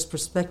Songwriter's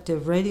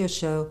Perspective radio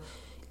show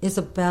is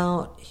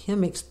about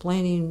him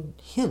explaining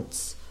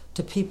hints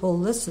to people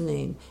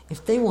listening.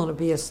 If they want to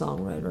be a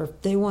songwriter,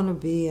 if they want to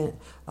be an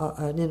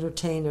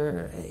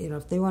entertainer,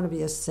 if they want to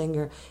be a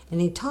singer.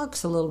 And he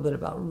talks a little bit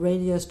about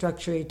radio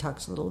structure. He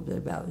talks a little bit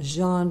about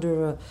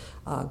genre,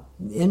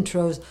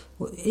 intros.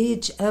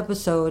 Each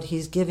episode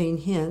he's giving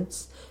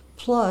hints.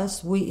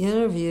 Plus, we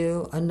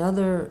interview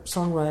another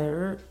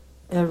songwriter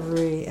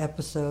every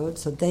episode,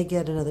 so they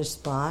get another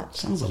spot.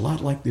 Sounds a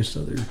lot like this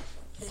other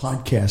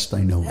podcast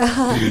I know.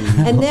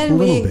 And then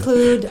we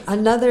include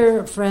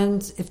another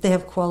friends if they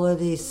have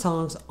quality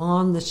songs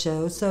on the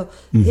show. So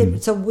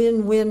it's a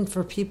win-win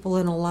for people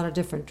in a lot of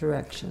different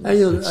directions.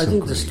 I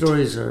think the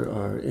stories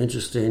are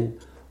interesting.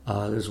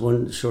 There's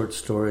one short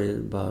story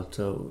about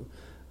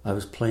I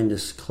was playing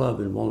this club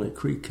in Walnut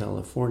Creek,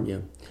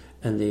 California,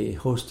 and they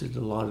hosted a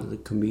lot of the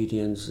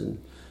comedians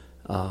and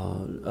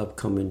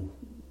upcoming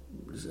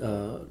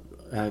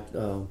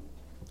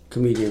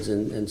comedians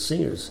and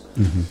singers.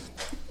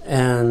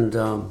 And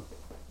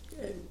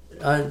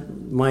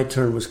my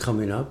turn was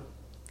coming up,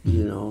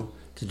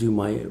 to do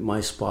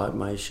my spot,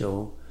 my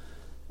show.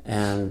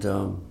 And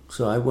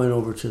so I went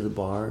over to the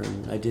bar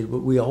and I did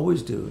what we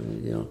always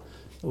do,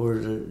 or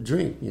to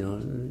drink,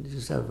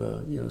 just have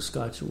a,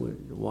 scotch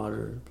and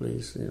water,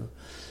 please,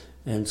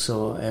 And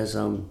so as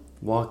I'm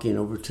walking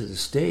over to the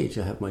stage,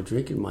 I have my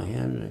drink in my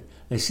hand, and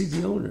I see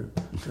the owner,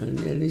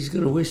 and he's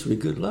going to wish me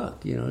good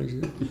luck,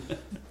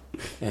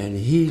 And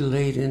he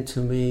laid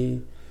into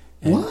me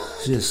and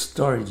just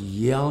started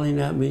yelling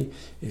at me.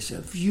 He said,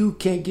 if you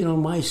can't get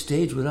on my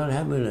stage without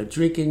having a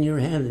drink in your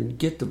hand, and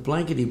get the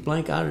blankety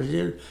blank out of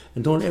here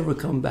and don't ever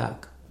come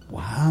back.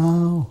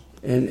 Wow.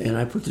 And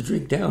I put the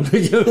drink down.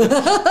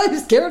 You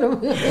scared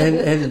him.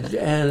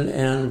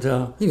 and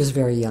he was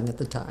very young at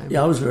the time.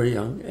 Yeah, I was very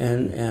young.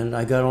 And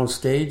I got on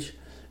stage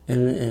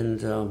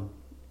and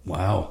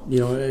wow.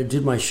 I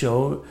did my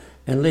show,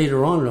 and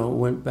later on I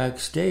went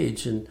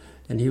backstage and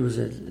he was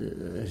at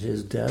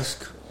his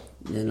desk,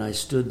 and I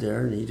stood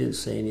there, and he didn't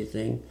say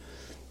anything,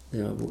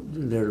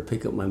 there to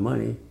pick up my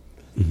money.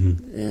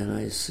 Mm-hmm. And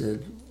I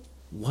said,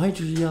 why'd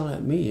you yell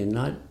at me? And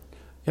not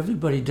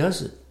everybody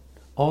does it.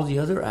 All the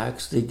other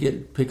acts, they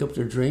pick up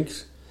their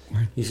drinks.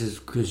 Right. He says,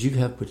 because you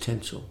have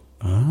potential.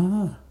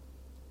 Ah.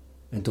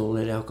 And don't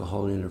let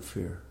alcohol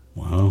interfere.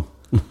 Wow.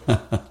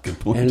 Good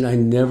point. And I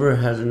never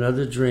had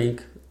another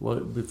drink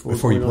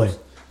before you play.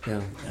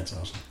 Yeah. That's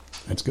awesome.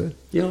 That's good.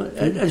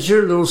 I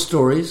share little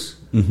stories,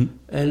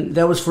 and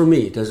that was for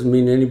me. It doesn't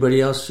mean anybody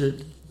else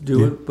should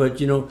do it, but,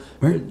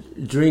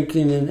 right.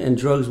 Drinking and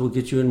drugs will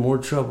get you in more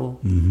trouble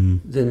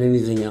than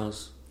anything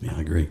else. Yeah,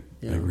 I agree.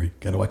 I agree.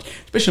 Got to watch,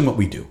 especially in what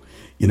we do.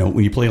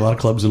 When you play a lot of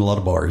clubs and a lot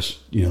of bars,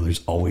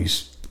 there's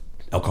always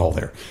alcohol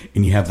there.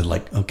 And you have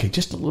the okay,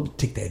 just a little,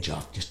 take the edge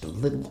off, just a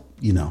little,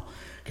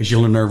 because you're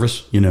a little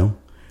nervous, Then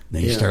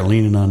you start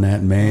leaning on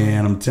that,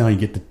 man, I'm telling you,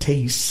 get the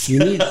taste.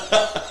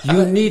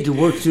 You need to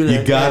work through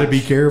that. You got to be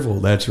careful.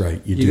 That's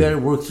right. You got to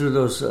work through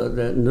those,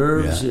 that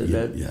nerves,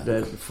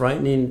 that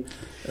frightening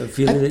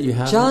feeling that you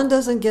have. John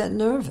doesn't get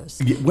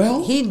nervous.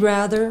 Well, he'd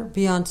rather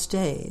be on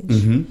stage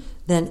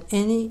than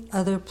any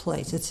other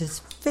place. It's his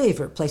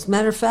favorite place.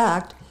 Matter of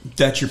fact,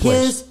 that's your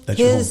place.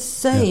 His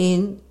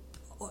saying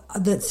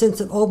that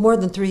since more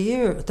than 30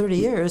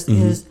 years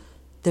is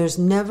there's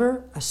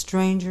never a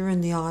stranger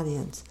in the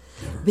audience.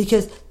 Never.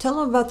 Because tell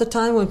them about the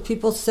time when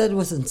people said it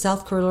was in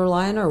South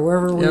Carolina or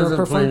wherever we were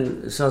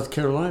performing. In South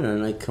Carolina,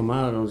 and I come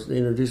out and they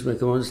introduce me, I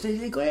come on stage,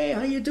 they go, hey,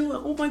 how you doing?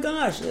 Oh my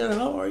gosh,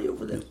 how are you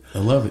for this? I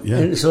love it, yeah.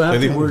 And so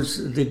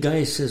afterwards, the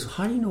guy says,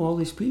 how do you know all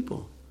these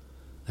people?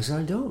 I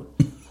said, I don't.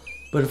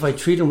 But if I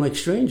treat them like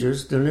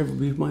strangers, they'll never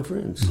be my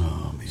friends.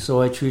 Oh, man.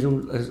 So I treat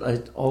them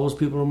all those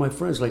people are my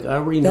friends. Like I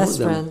already know them.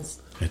 Best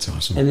friends. That's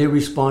awesome. And they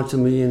respond to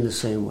me in the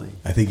same way.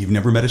 I think you've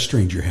never met a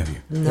stranger, have you?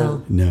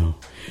 No. No.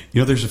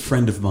 There's a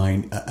friend of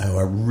mine who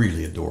I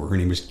really adore. Her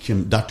name is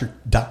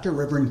Dr.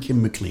 Reverend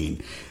Kim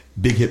McLean,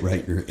 big hit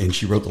writer, and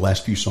she wrote the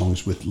last few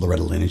songs with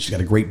Loretta Lynn, and she's got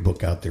a great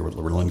book out there with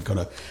Loretta Lynn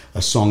called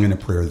A Song and a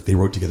Prayer that they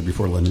wrote together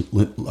before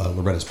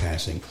Loretta's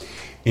passing.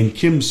 And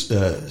Kim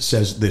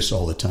says this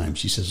all the time.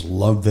 She says,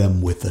 love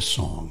them with a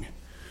song.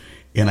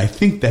 And I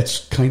think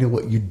that's kind of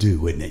what you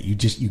do, isn't it? You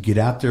get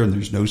out there and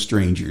there's no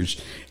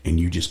strangers and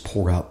you just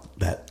pour out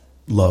that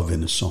love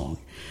in a song.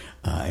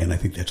 And I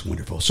think that's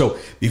wonderful. So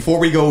before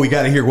we go, we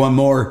got to hear one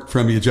more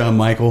from you, John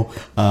Michael.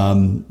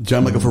 John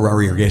Michael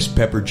Ferrari, our guest,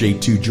 Pepper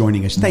J2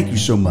 joining us. Thank you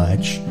so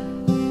much.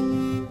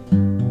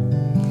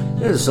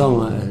 There's a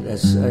song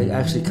that's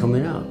actually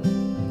coming out.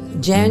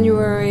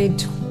 January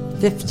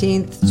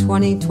 15th,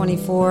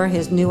 2024,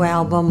 his new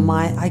album,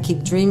 I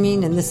Keep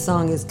Dreaming, and this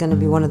song is going to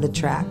be one of the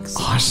tracks.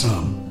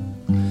 Awesome.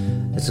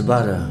 It's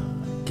about a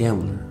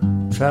gambler,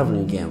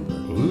 traveling gambler.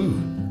 Ooh.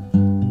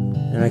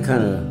 And I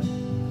kind of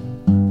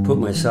put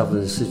myself in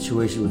this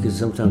situation because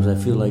sometimes I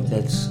feel like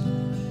that's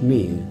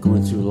me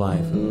going through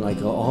life. And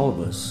like all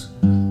of us,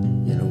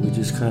 we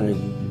just kind of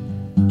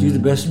do the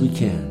best we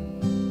can.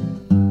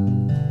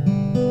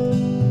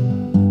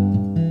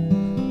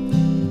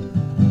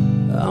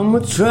 I'm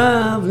a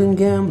traveling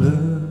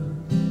gambler,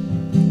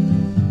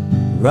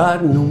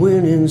 riding a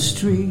winning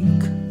streak,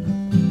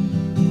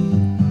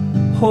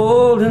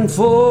 holding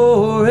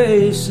 4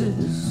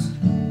 aces,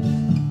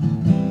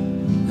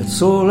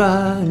 that's all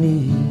I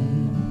need.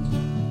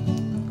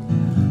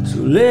 So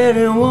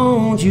lady,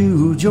 won't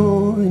you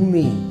join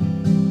me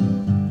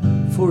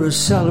for a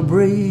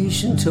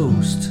celebration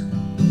toast?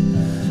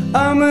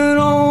 I'm an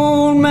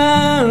old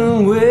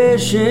man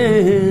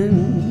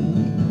wishing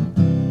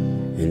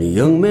a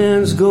young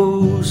man's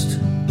ghost.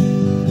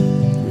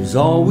 There's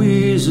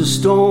always a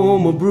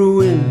storm a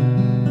brewing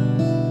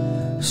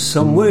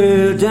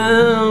somewhere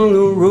down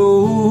the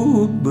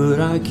road, but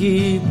I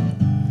keep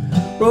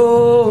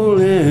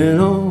rolling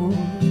on,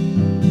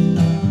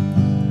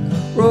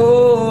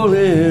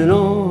 rolling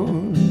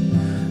on.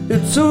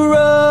 It's a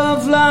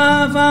rough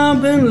life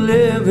I've been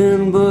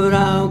living, but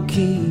I'll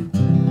keep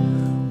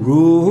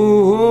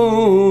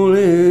rolling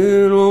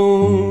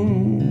on.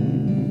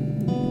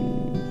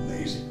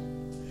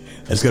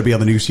 It's going to be on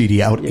the new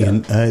CD out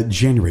in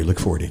January. Look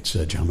forward. It's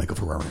John Michael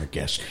Ferrari, our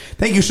guest.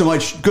 Thank you so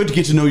much. Good to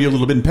get to know you a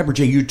little bit. And Pepper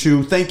J, you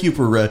too. Thank you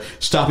for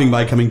stopping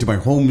by, coming to my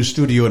home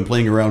studio and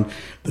playing around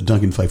the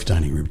Duncan Fife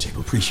dining room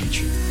table. Appreciate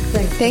you.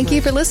 Thank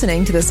you for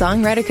listening to the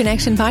Songwriter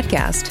Connection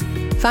podcast.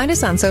 Find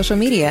us on social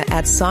media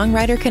at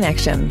Songwriter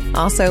Connection.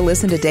 Also,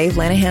 listen to Dave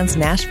Lanahan's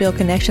Nashville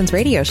Connections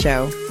radio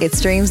show. It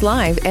streams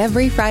live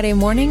every Friday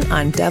morning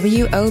on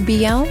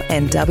WOBL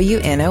and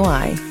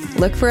WNOI.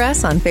 Look for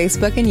us on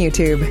Facebook and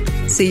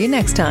YouTube. See you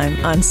next time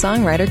on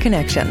Songwriter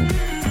Connection.